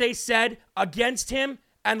things that they said against him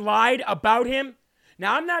and lied about him?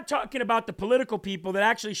 Now, I'm not talking about the political people that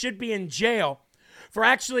actually should be in jail for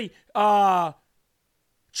actually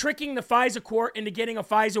tricking the FISA court into getting a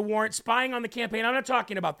FISA warrant, spying on the campaign. I'm not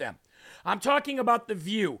talking about them. I'm talking about The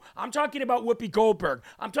View. I'm talking about Whoopi Goldberg.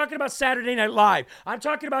 I'm talking about Saturday Night Live. I'm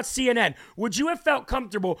talking about CNN. Would you have felt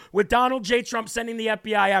comfortable with Donald J. Trump sending the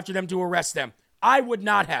FBI after them to arrest them? I would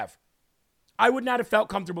not have. I would not have felt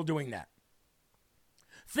comfortable doing that.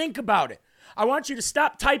 Think about it. I want you to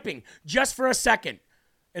stop typing just for a second.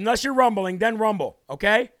 Unless you're rumbling, then rumble,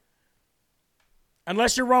 okay?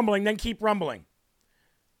 Unless you're rumbling, then keep rumbling.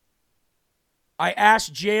 I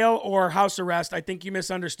asked jail or house arrest. I think you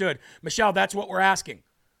misunderstood. Michelle, that's what we're asking.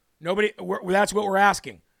 That's what we're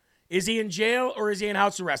asking. Is he in jail or is he in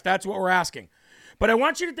house arrest? That's what we're asking. But I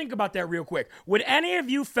want you to think about that real quick. Would any of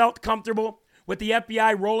you felt comfortable with the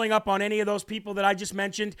FBI rolling up on any of those people that I just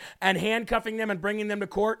mentioned and handcuffing them and bringing them to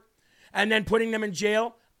court and then putting them in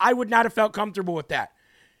jail? I would not have felt comfortable with that.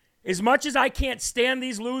 As much as I can't stand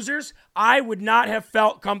these losers, I would not have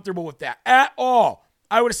felt comfortable with that at all.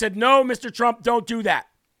 I would have said, no, Mr. Trump, don't do that.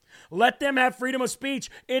 Let them have freedom of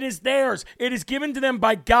speech. It is theirs. It is given to them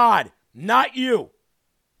by God, not you.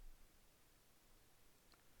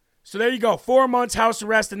 So there you go. 4 months house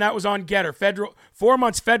arrest, and that was on Getter. 4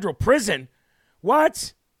 months federal prison.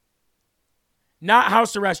 What? Not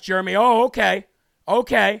house arrest, Jeremy. Oh, okay.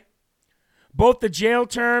 Okay. Both the jail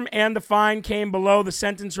term and the fine came below the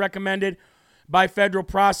sentence recommended by federal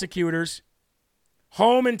prosecutors.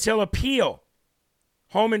 Home until appeal.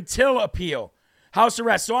 Home until appeal. House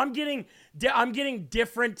arrest. So I'm getting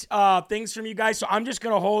different things from you guys. So I'm just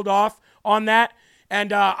going to hold off on that.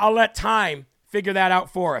 And I'll let time figure that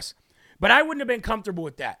out for us. But I wouldn't have been comfortable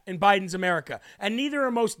with that in Biden's America. And neither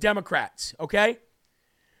are most Democrats. Okay?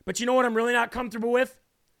 But you know what I'm really not comfortable with?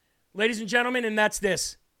 Ladies and gentlemen, and that's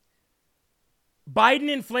this. Biden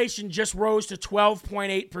inflation just rose to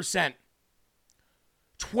 12.8%.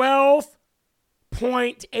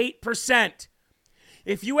 12.8%.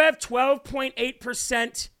 If you have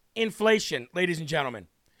 12.8% inflation, ladies and gentlemen,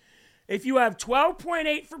 if you have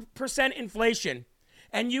 12.8% inflation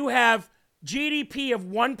and you have GDP of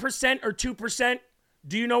 1% or 2%,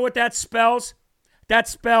 do you know what that spells? That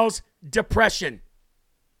spells depression.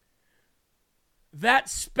 That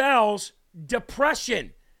spells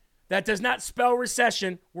depression. That does not spell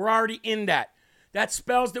recession. We're already in that. That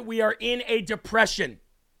spells that we are in a depression.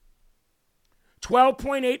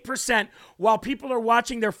 12.8% while people are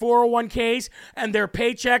watching their 401ks and their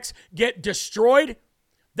paychecks get destroyed.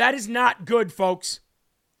 That is not good, folks.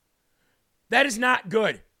 That is not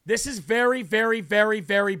good. This is very, very, very,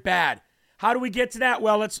 very bad. How do we get to that?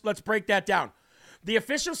 Well, let's break that down. The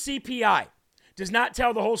official CPI does not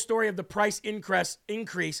tell the whole story of the price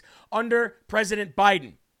increase under President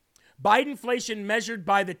Biden. Bidenflation measured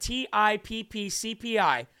by the TIPP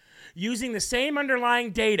CPI using the same underlying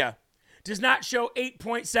data does not show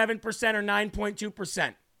 8.7% or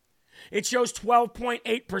 9.2%. It shows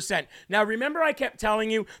 12.8%. Now, remember I kept telling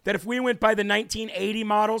you that if we went by the 1980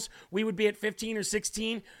 models, we would be at 15 or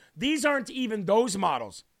 16? These aren't even those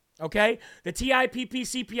models, okay? The TIPP,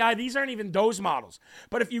 CPI, these aren't even those models.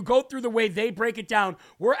 But if you go through the way they break it down,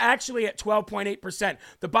 we're actually at 12.8%.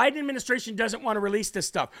 The Biden administration doesn't want to release this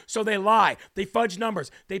stuff, so they lie. They fudge numbers.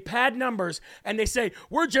 They pad numbers, and they say,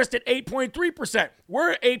 we're just at 8.3%.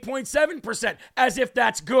 We're at 8.7%, as if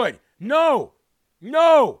that's good. No.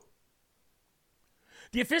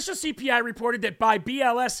 The official CPI reported that by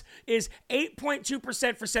BLS is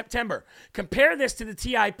 8.2% for September. Compare this to the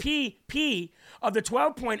TIPP of the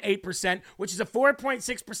 12.8%, which is a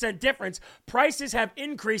 4.6% difference. Prices have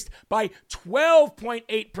increased by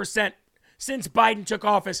 12.8% since Biden took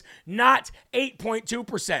office, not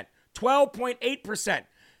 8.2%, 12.8%.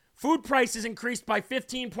 Food prices increased by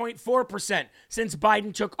 15.4% since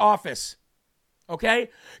Biden took office. Okay?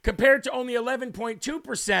 Compared to only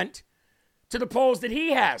 11.2% to the polls that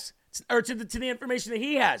he has, or to the information that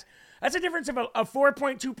he has. That's a difference of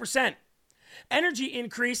 4.2%. Energy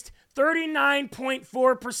increased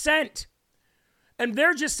 39.4%. And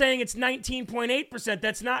they're just saying it's 19.8%.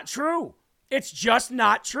 That's not true. It's just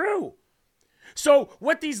not true. So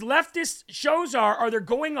what these leftist shows are they're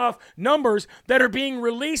going off numbers that are being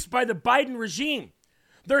released by the Biden regime.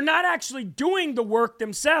 They're not actually doing the work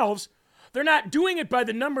themselves. They're not doing it by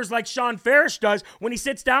the numbers like Sean Farish does when he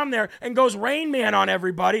sits down there and goes Rain Man on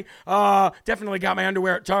everybody. Definitely got my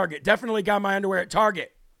underwear at Target.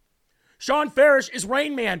 Sean Farish is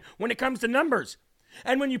Rain Man when it comes to numbers.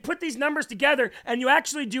 And when you put these numbers together and you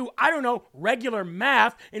actually do, regular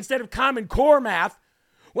math instead of Common Core math,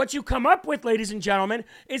 what you come up with, ladies and gentlemen,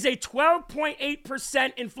 is a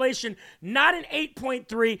 12.8% inflation, not an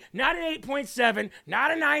 8.3, not an 8.7,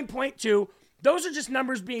 not a 9.2. Those are just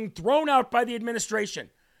numbers being thrown out by the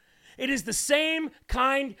administration. It is the same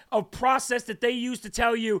kind of process that they use to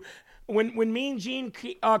tell you when Mean Gene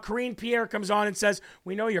Corinne Pierre comes on and says,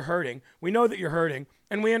 we know you're hurting. We know that you're hurting.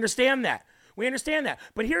 And we understand that.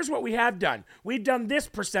 But here's what we have done. We've done this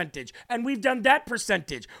percentage, and we've done that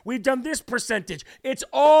percentage. We've done this percentage. It's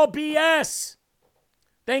all BS.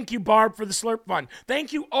 Thank you, Barb, for the Slurp Fund.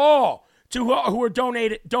 Thank you all who are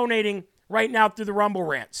donating right now through the Rumble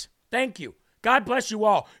Rants. Thank you. God bless you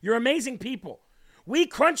all. You're amazing people. We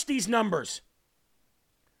crunch these numbers.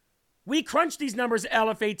 at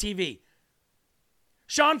LFA TV.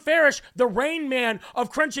 Sean Farish, the Rain Man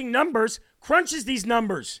of crunching numbers, crunches these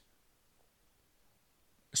numbers.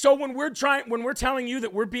 So when we're telling you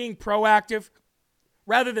that we're being proactive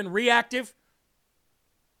rather than reactive,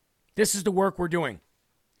 this is the work we're doing.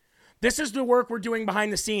 This is the work we're doing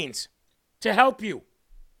behind the scenes to help you.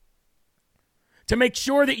 To make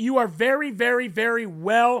sure that you are very, very, very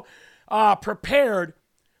well prepared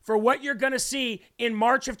for what you're going to see in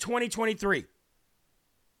March of 2023.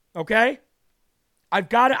 Okay? I've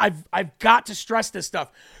got to stress this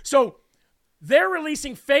stuff. So they're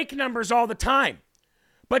releasing fake numbers all the time.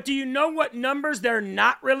 But do you know what numbers they're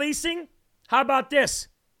not releasing? How about this?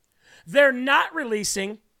 They're not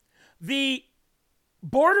releasing the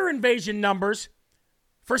border invasion numbers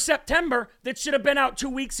for September that should have been out 2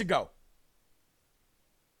 weeks ago.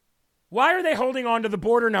 Why are they holding on to the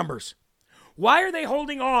border numbers? Why are they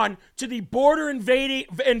holding on to the border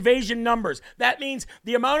invasion numbers? That means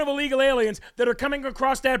the amount of illegal aliens that are coming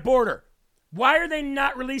across that border. Why are they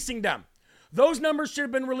not releasing them? Those numbers should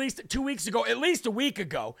have been released 2 weeks ago, at least a week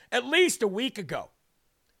ago.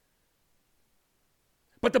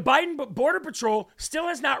 But the Biden Border Patrol still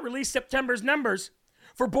has not released September's numbers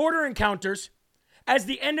for border encounters as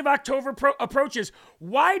the end of October approaches.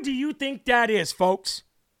 Why do you think that is, folks?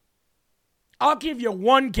 I'll give you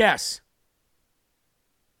one guess.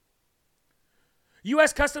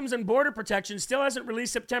 U.S. Customs and Border Protection still hasn't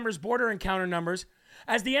released September's border encounter numbers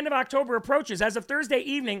as the end of October approaches. As of Thursday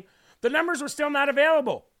evening, the numbers were still not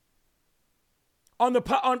available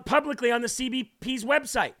publicly on the CBP's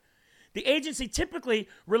website. The agency typically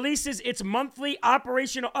releases its monthly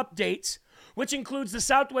operational updates, which includes the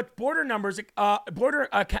Southwest border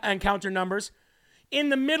encounter numbers, in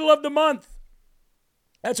the middle of the month.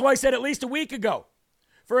 That's why I said at least a week ago.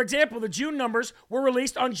 For example, the June numbers were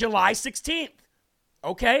released on July 16th.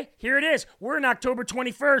 Okay, here it is. We're in October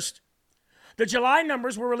 21st. The July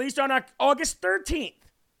numbers were released on August 13th.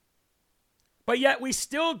 But yet we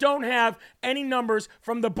still don't have any numbers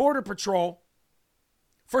from the Border Patrol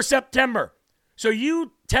for September. So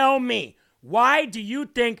you tell me, why do you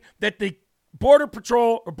think that the Border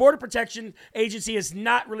Patrol or Border Protection Agency is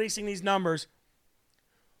not releasing these numbers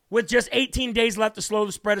with just 18 days left to slow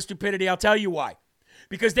the spread of stupidity? I'll tell you why.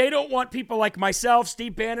 because they don't want people like myself,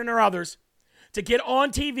 Steve Bannon, or others to get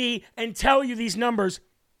on TV and tell you these numbers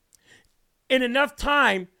in enough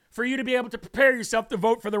time for you to be able to prepare yourself to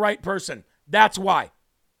vote for the right person. That's why.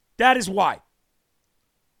 That is why.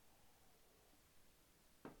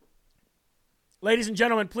 Ladies and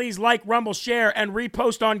gentlemen, please like, Rumble, share, and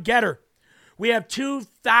repost on Getter. We have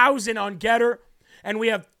 2,000 on Getter, and we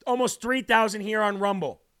have almost 3,000 here on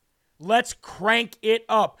Rumble. Let's crank it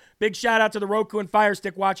up. Big shout out to the Roku and Fire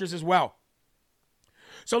Stick watchers as well.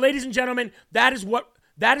 So, ladies and gentlemen, that is what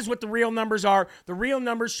the real numbers are. The real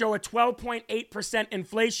numbers show a 12.8%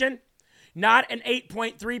 inflation, not an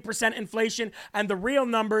 8.3% inflation, and the real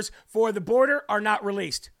numbers for the border are not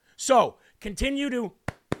released. So, continue to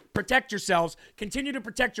protect yourselves, continue to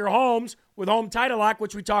protect your homes with Home Title Lock,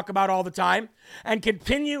 which we talk about all the time, and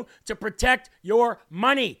continue to protect your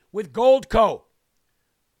money with Goldco.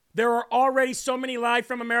 There are already so many Live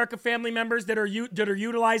from America family members that are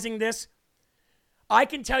utilizing this. I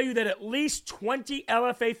can tell you that at least 20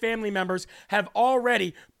 LFA family members have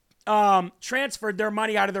already transferred their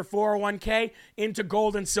money out of their 401k into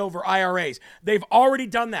gold and silver IRAs. They've already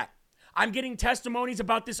done that. I'm getting testimonies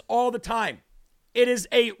about this all the time. It is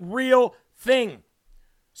a real thing.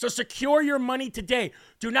 So secure your money today.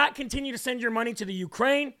 Do not continue to send your money to the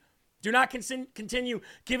Ukraine. Do not continue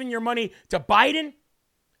giving your money to Biden.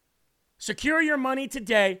 Secure your money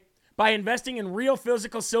today by investing in real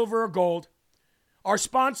physical silver or gold. Our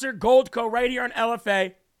sponsor, Goldco, right here on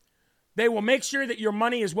LFA, they will make sure that your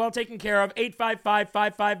money is well taken care of.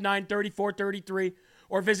 855-559-3433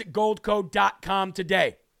 or visit goldco.com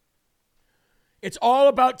today. It's all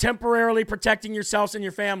about temporarily protecting yourselves and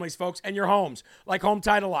your families, folks, and your homes, like Home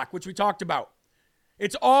Title Lock, which we talked about.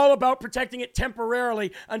 It's all about protecting it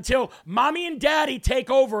temporarily until mommy and daddy take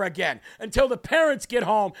over again, until the parents get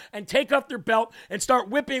home and take up their belt and start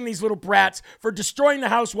whipping these little brats for destroying the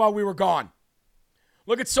house while we were gone.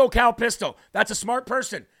 Look at SoCal Pistol. That's a smart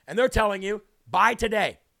person, and they're telling you, buy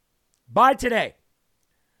today. Buy today.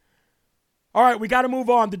 All right, we got to move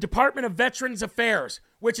on. The Department of Veterans Affairs,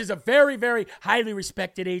 which is a very, very highly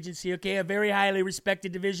respected agency, okay? A very highly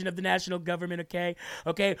respected division of the national government, okay?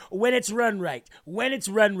 Okay, when it's run right. But it's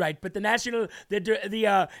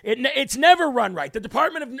never run right. The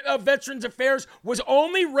Department of Veterans Affairs was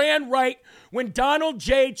only ran right when Donald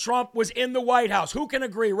J. Trump was in the White House. Who can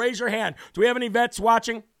agree? Raise your hand. Do we have any vets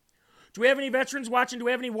watching? Do we have any veterans watching? Do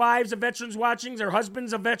we have any wives of veterans watching or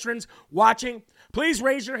husbands of veterans watching? Please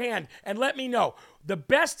raise your hand and let me know the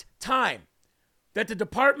best time that the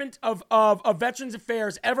Department of Veterans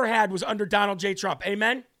Affairs ever had was under Donald J. Trump.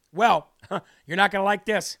 Amen? Well, you're not going to like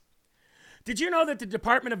this. Did you know that the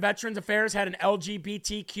Department of Veterans Affairs had an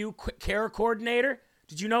LGBTQ care coordinator?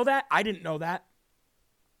 Did you know that? I didn't know that.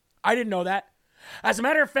 As a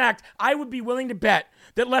matter of fact, I would be willing to bet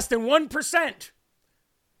that less than 1%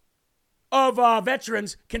 of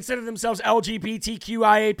veterans consider themselves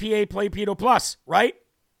LGBTQIAPA Play-Pedo Plus, right?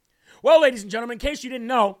 Well, ladies and gentlemen, in case you didn't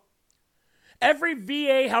know, every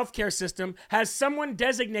VA healthcare system has someone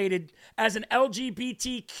designated as an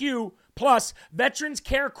LGBTQ plus Veterans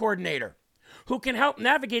Care Coordinator who can help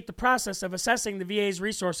navigate the process of assessing the VA's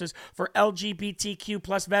resources for LGBTQ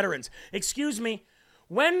plus veterans. Excuse me,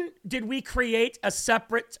 when did we create a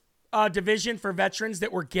separate division for veterans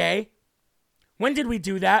that were gay? When did we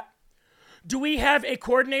do that? Do we have a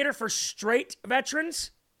coordinator for straight veterans?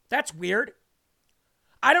 That's weird.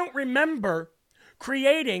 I don't remember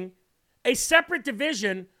creating a separate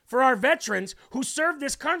division for our veterans who serve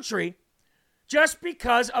this country just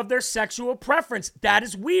because of their sexual preference. That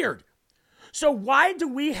is weird. So why do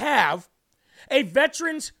we have a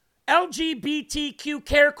veterans LGBTQ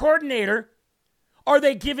care coordinator? Are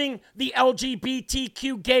they giving the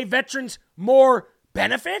LGBTQ gay veterans more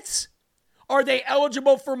benefits? Are they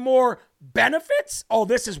eligible for more benefits? Oh,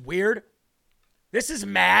 this is weird. This is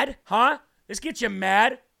mad, huh? This gets you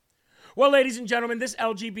mad. Well, ladies and gentlemen, this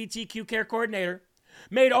LGBTQ care coordinator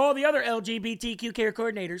made all the other LGBTQ care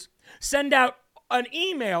coordinators send out an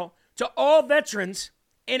email to all veterans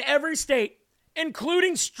in every state,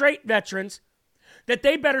 including straight veterans, that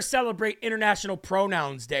they better celebrate International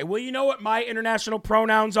Pronouns Day. Well, you know what my international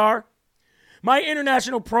pronouns are? My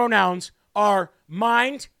international pronouns are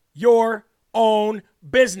mind your own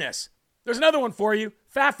business. There's another one for you,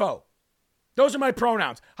 FAFO. Those are my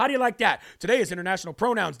pronouns. How do you like that? Today is International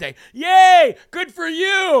Pronouns Day. Yay! Good for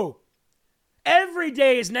you! Every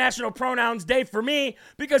day is National Pronouns Day for me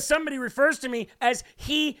because somebody refers to me as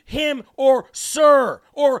he, him, or sir,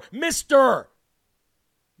 or Mr.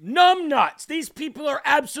 Numbnuts. These people are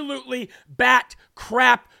absolutely bat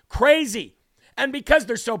crap crazy. And because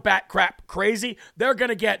they're so bat crap crazy, they're going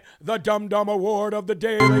to get the Dum Dum Award of the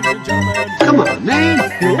day, ladies and gentlemen. Come on, man.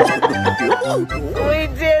 We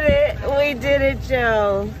did it. We did it,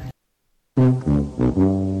 Joe.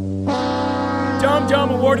 Dum Dum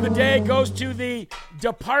Award of the day goes to the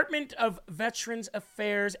Department of Veterans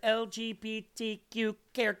Affairs LGBTQ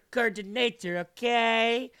care coordinator.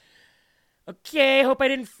 Okay, hope I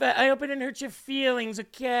didn't hurt your feelings.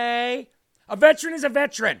 Okay, a veteran is a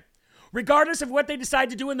veteran, regardless of what they decide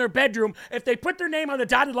to do in their bedroom. If they put their name on the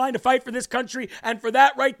dotted line to fight for this country, and for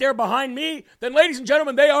that right there behind me, then, ladies and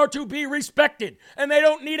gentlemen, they are to be respected, and they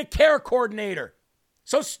don't need a care coordinator.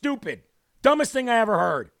 So stupid, dumbest thing I ever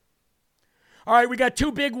heard. All right, we got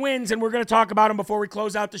two big wins, and we're going to talk about them before we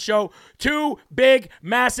close out the show. Two big,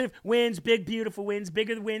 massive wins, big, beautiful wins,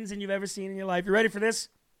 bigger wins than you've ever seen in your life. You ready for this?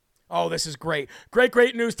 Oh, this is great.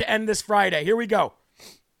 Great news to end this Friday. Here we go.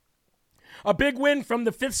 A big win from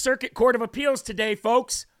the Fifth Circuit Court of Appeals today,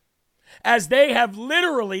 folks, as they have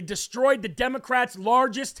literally destroyed the Democrats'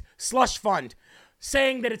 largest slush fund,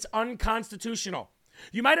 saying that it's unconstitutional.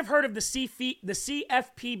 You might have heard of the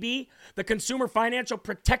CFPB, the Consumer Financial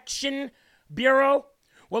Protection Bureau.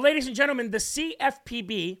 Well, ladies and gentlemen, the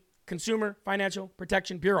CFPB, Consumer Financial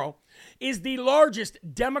Protection Bureau, is the largest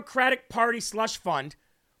Democratic Party slush fund,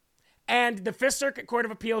 and the Fifth Circuit Court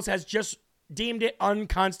of Appeals has just deemed it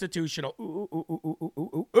unconstitutional. Ooh.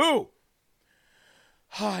 Oh,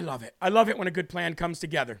 I love it. I love it when a good plan comes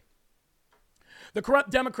together. The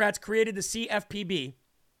corrupt Democrats created the CFPB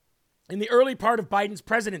in the early part of Biden's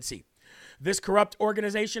presidency. This corrupt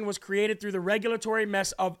organization was created through the regulatory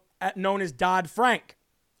mess known as Dodd-Frank.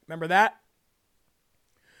 Remember that?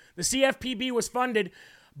 The CFPB was funded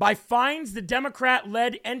by fines the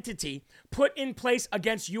Democrat-led entity put in place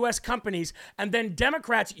against U.S. companies, and then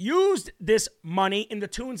Democrats used this money in the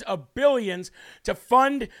tunes of billions to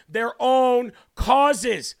fund their own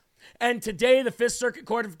causes. And today, the Fifth Circuit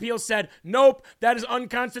Court of Appeals said, nope, that is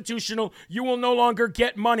unconstitutional. You will no longer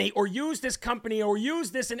get money or use this company or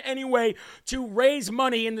use this in any way to raise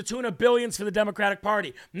money in the tune of billions for the Democratic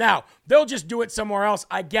Party. Now, they'll just do it somewhere else.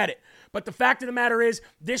 I get it. But the fact of the matter is,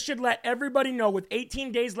 this should let everybody know with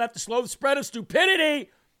 18 days left to slow the spread of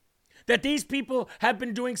stupidity that these people have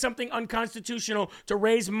been doing something unconstitutional to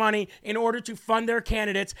raise money in order to fund their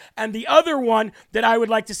candidates. And the other one that I would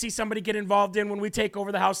like to see somebody get involved in when we take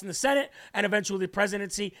over the House and the Senate and eventually the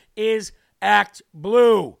presidency is Act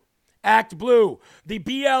Blue. Act Blue, the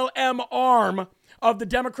BLM arm of the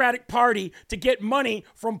Democratic Party to get money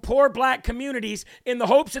from poor black communities in the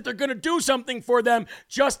hopes that they're going to do something for them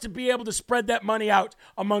just to be able to spread that money out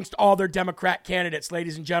amongst all their Democrat candidates,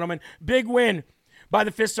 ladies and gentlemen. Big win by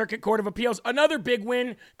the Fifth Circuit Court of Appeals. Another big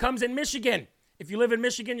win comes in Michigan. If you live in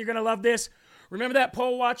Michigan, you're going to love this. Remember that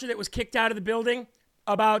poll watcher that was kicked out of the building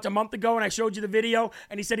about a month ago, and I showed you the video,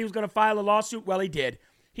 and he said he was going to file a lawsuit? Well, he did.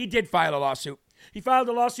 He did file a lawsuit. He filed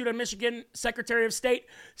a lawsuit on Michigan Secretary of State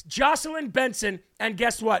Jocelyn Benson, and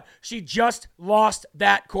guess what? She just lost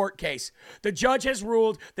that court case. The judge has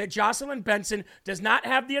ruled that Jocelyn Benson does not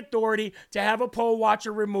have the authority to have a poll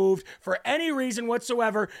watcher removed for any reason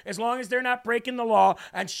whatsoever, as long as they're not breaking the law,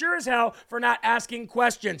 and sure as hell for not asking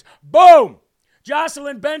questions. Boom!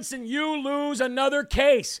 Jocelyn Benson, you lose another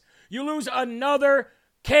case. You lose another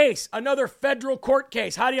case, another federal court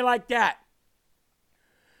case. How do you like that?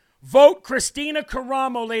 Vote Christina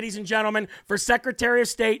Caramo, ladies and gentlemen, for Secretary of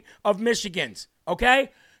State of Michigan.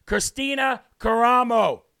 Okay? Christina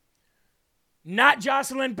Caramo. Not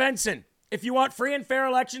Jocelyn Benson. If you want free and fair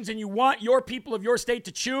elections and you want your people of your state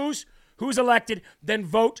to choose who's elected, then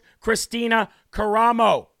vote Christina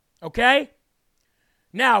Caramo. Okay?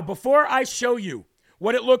 Now, before I show you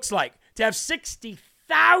what it looks like to have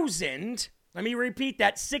 60,000, let me repeat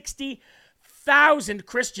that, 60,000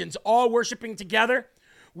 Christians all worshiping together,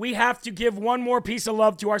 we have to give one more piece of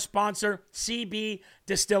love to our sponsor, CB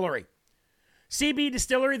Distillery. CB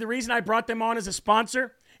Distillery, the reason I brought them on as a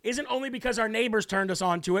sponsor isn't only because our neighbors turned us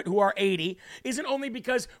on to it, who are 80, isn't only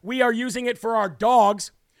because we are using it for our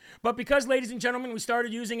dogs, but because, ladies and gentlemen, we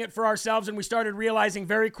started using it for ourselves, and we started realizing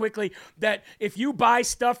very quickly that if you buy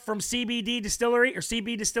stuff from CB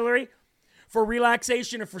Distillery for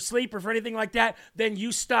relaxation or for sleep or for anything like that, then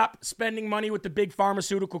you stop spending money with the big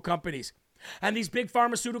pharmaceutical companies. And these big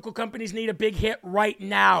pharmaceutical companies need a big hit right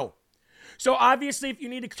now. So obviously, if you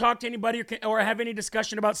need to talk to anybody or have any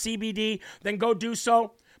discussion about CBD, then go do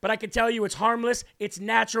so. But I can tell you it's harmless, it's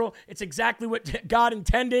natural, it's exactly what God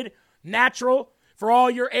intended, natural for all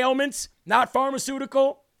your ailments, not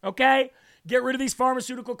pharmaceutical, okay? Get rid of these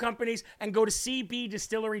pharmaceutical companies and go to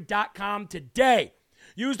cbdistillery.com today.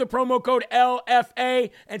 Use the promo code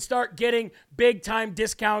LFA and start getting big-time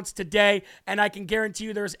discounts today. And I can guarantee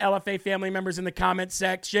you there's LFA family members in the comment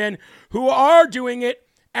section who are doing it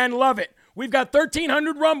and love it. We've got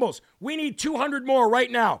 1,300 Rumbles. We need 200 more right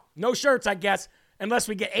now. No shirts, I guess, unless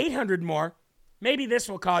we get 800 more. Maybe this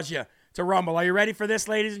will cause you to rumble. Are you ready for this,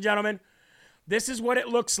 ladies and gentlemen? This is what it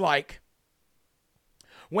looks like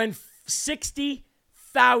when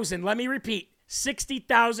 60,000, let me repeat,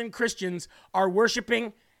 60,000 Christians are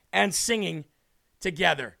worshiping and singing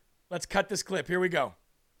together. Let's cut this clip. Here we go.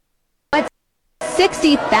 What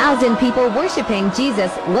 60,000 people worshiping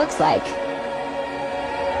Jesus looks like.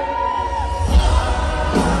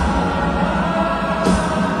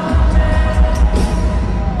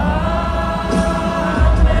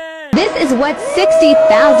 This is what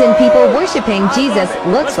 60,000 people worshiping Jesus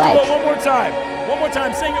looks like. One more time. One more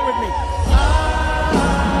time. Sing it with me.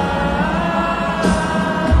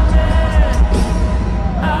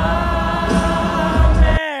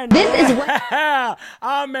 Amen. This is what...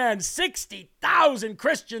 Amen. 60,000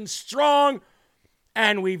 Christians strong.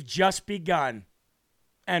 And we've just begun.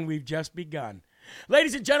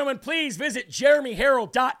 Ladies and gentlemen, please visit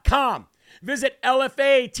jeremyherrell.com. Visit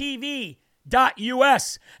LFATV.us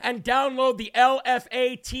and download the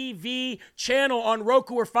LFA TV channel on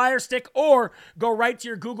Roku or Fire Stick, or go right to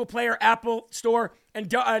your Google Play or Apple Store and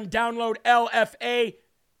download LFA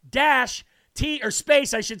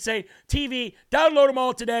TV. Download them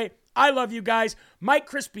all today. I love you guys. Mike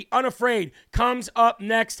Crispy, Unafraid, comes up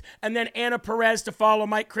next, and then Anna Perez to follow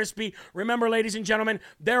Mike Crispy. Remember, ladies and gentlemen,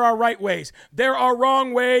 there are right ways. There are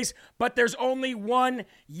wrong ways, but there's only one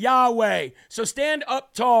Yahweh. So stand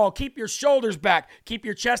up tall, keep your shoulders back, keep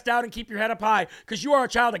your chest out, and keep your head up high, because you are a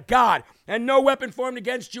child of God, and no weapon formed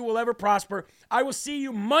against you will ever prosper. I will see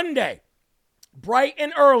you Monday, bright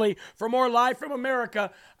and early, for more Live from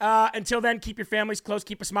America. Until then, keep your families close,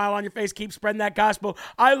 keep a smile on your face, keep spreading that gospel.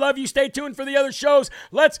 I love you. Stay tuned for the other shows.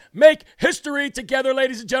 Let's make history together,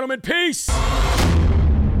 ladies and gentlemen. Peace.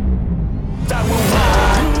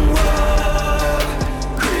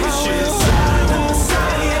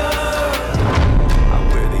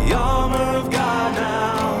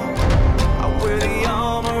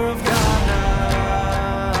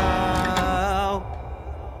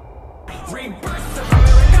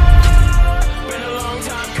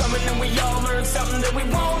 Something that we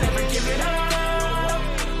won't ever give it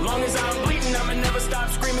up. Long as I'm bleeding, I'ma never stop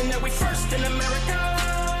screaming that we first in America.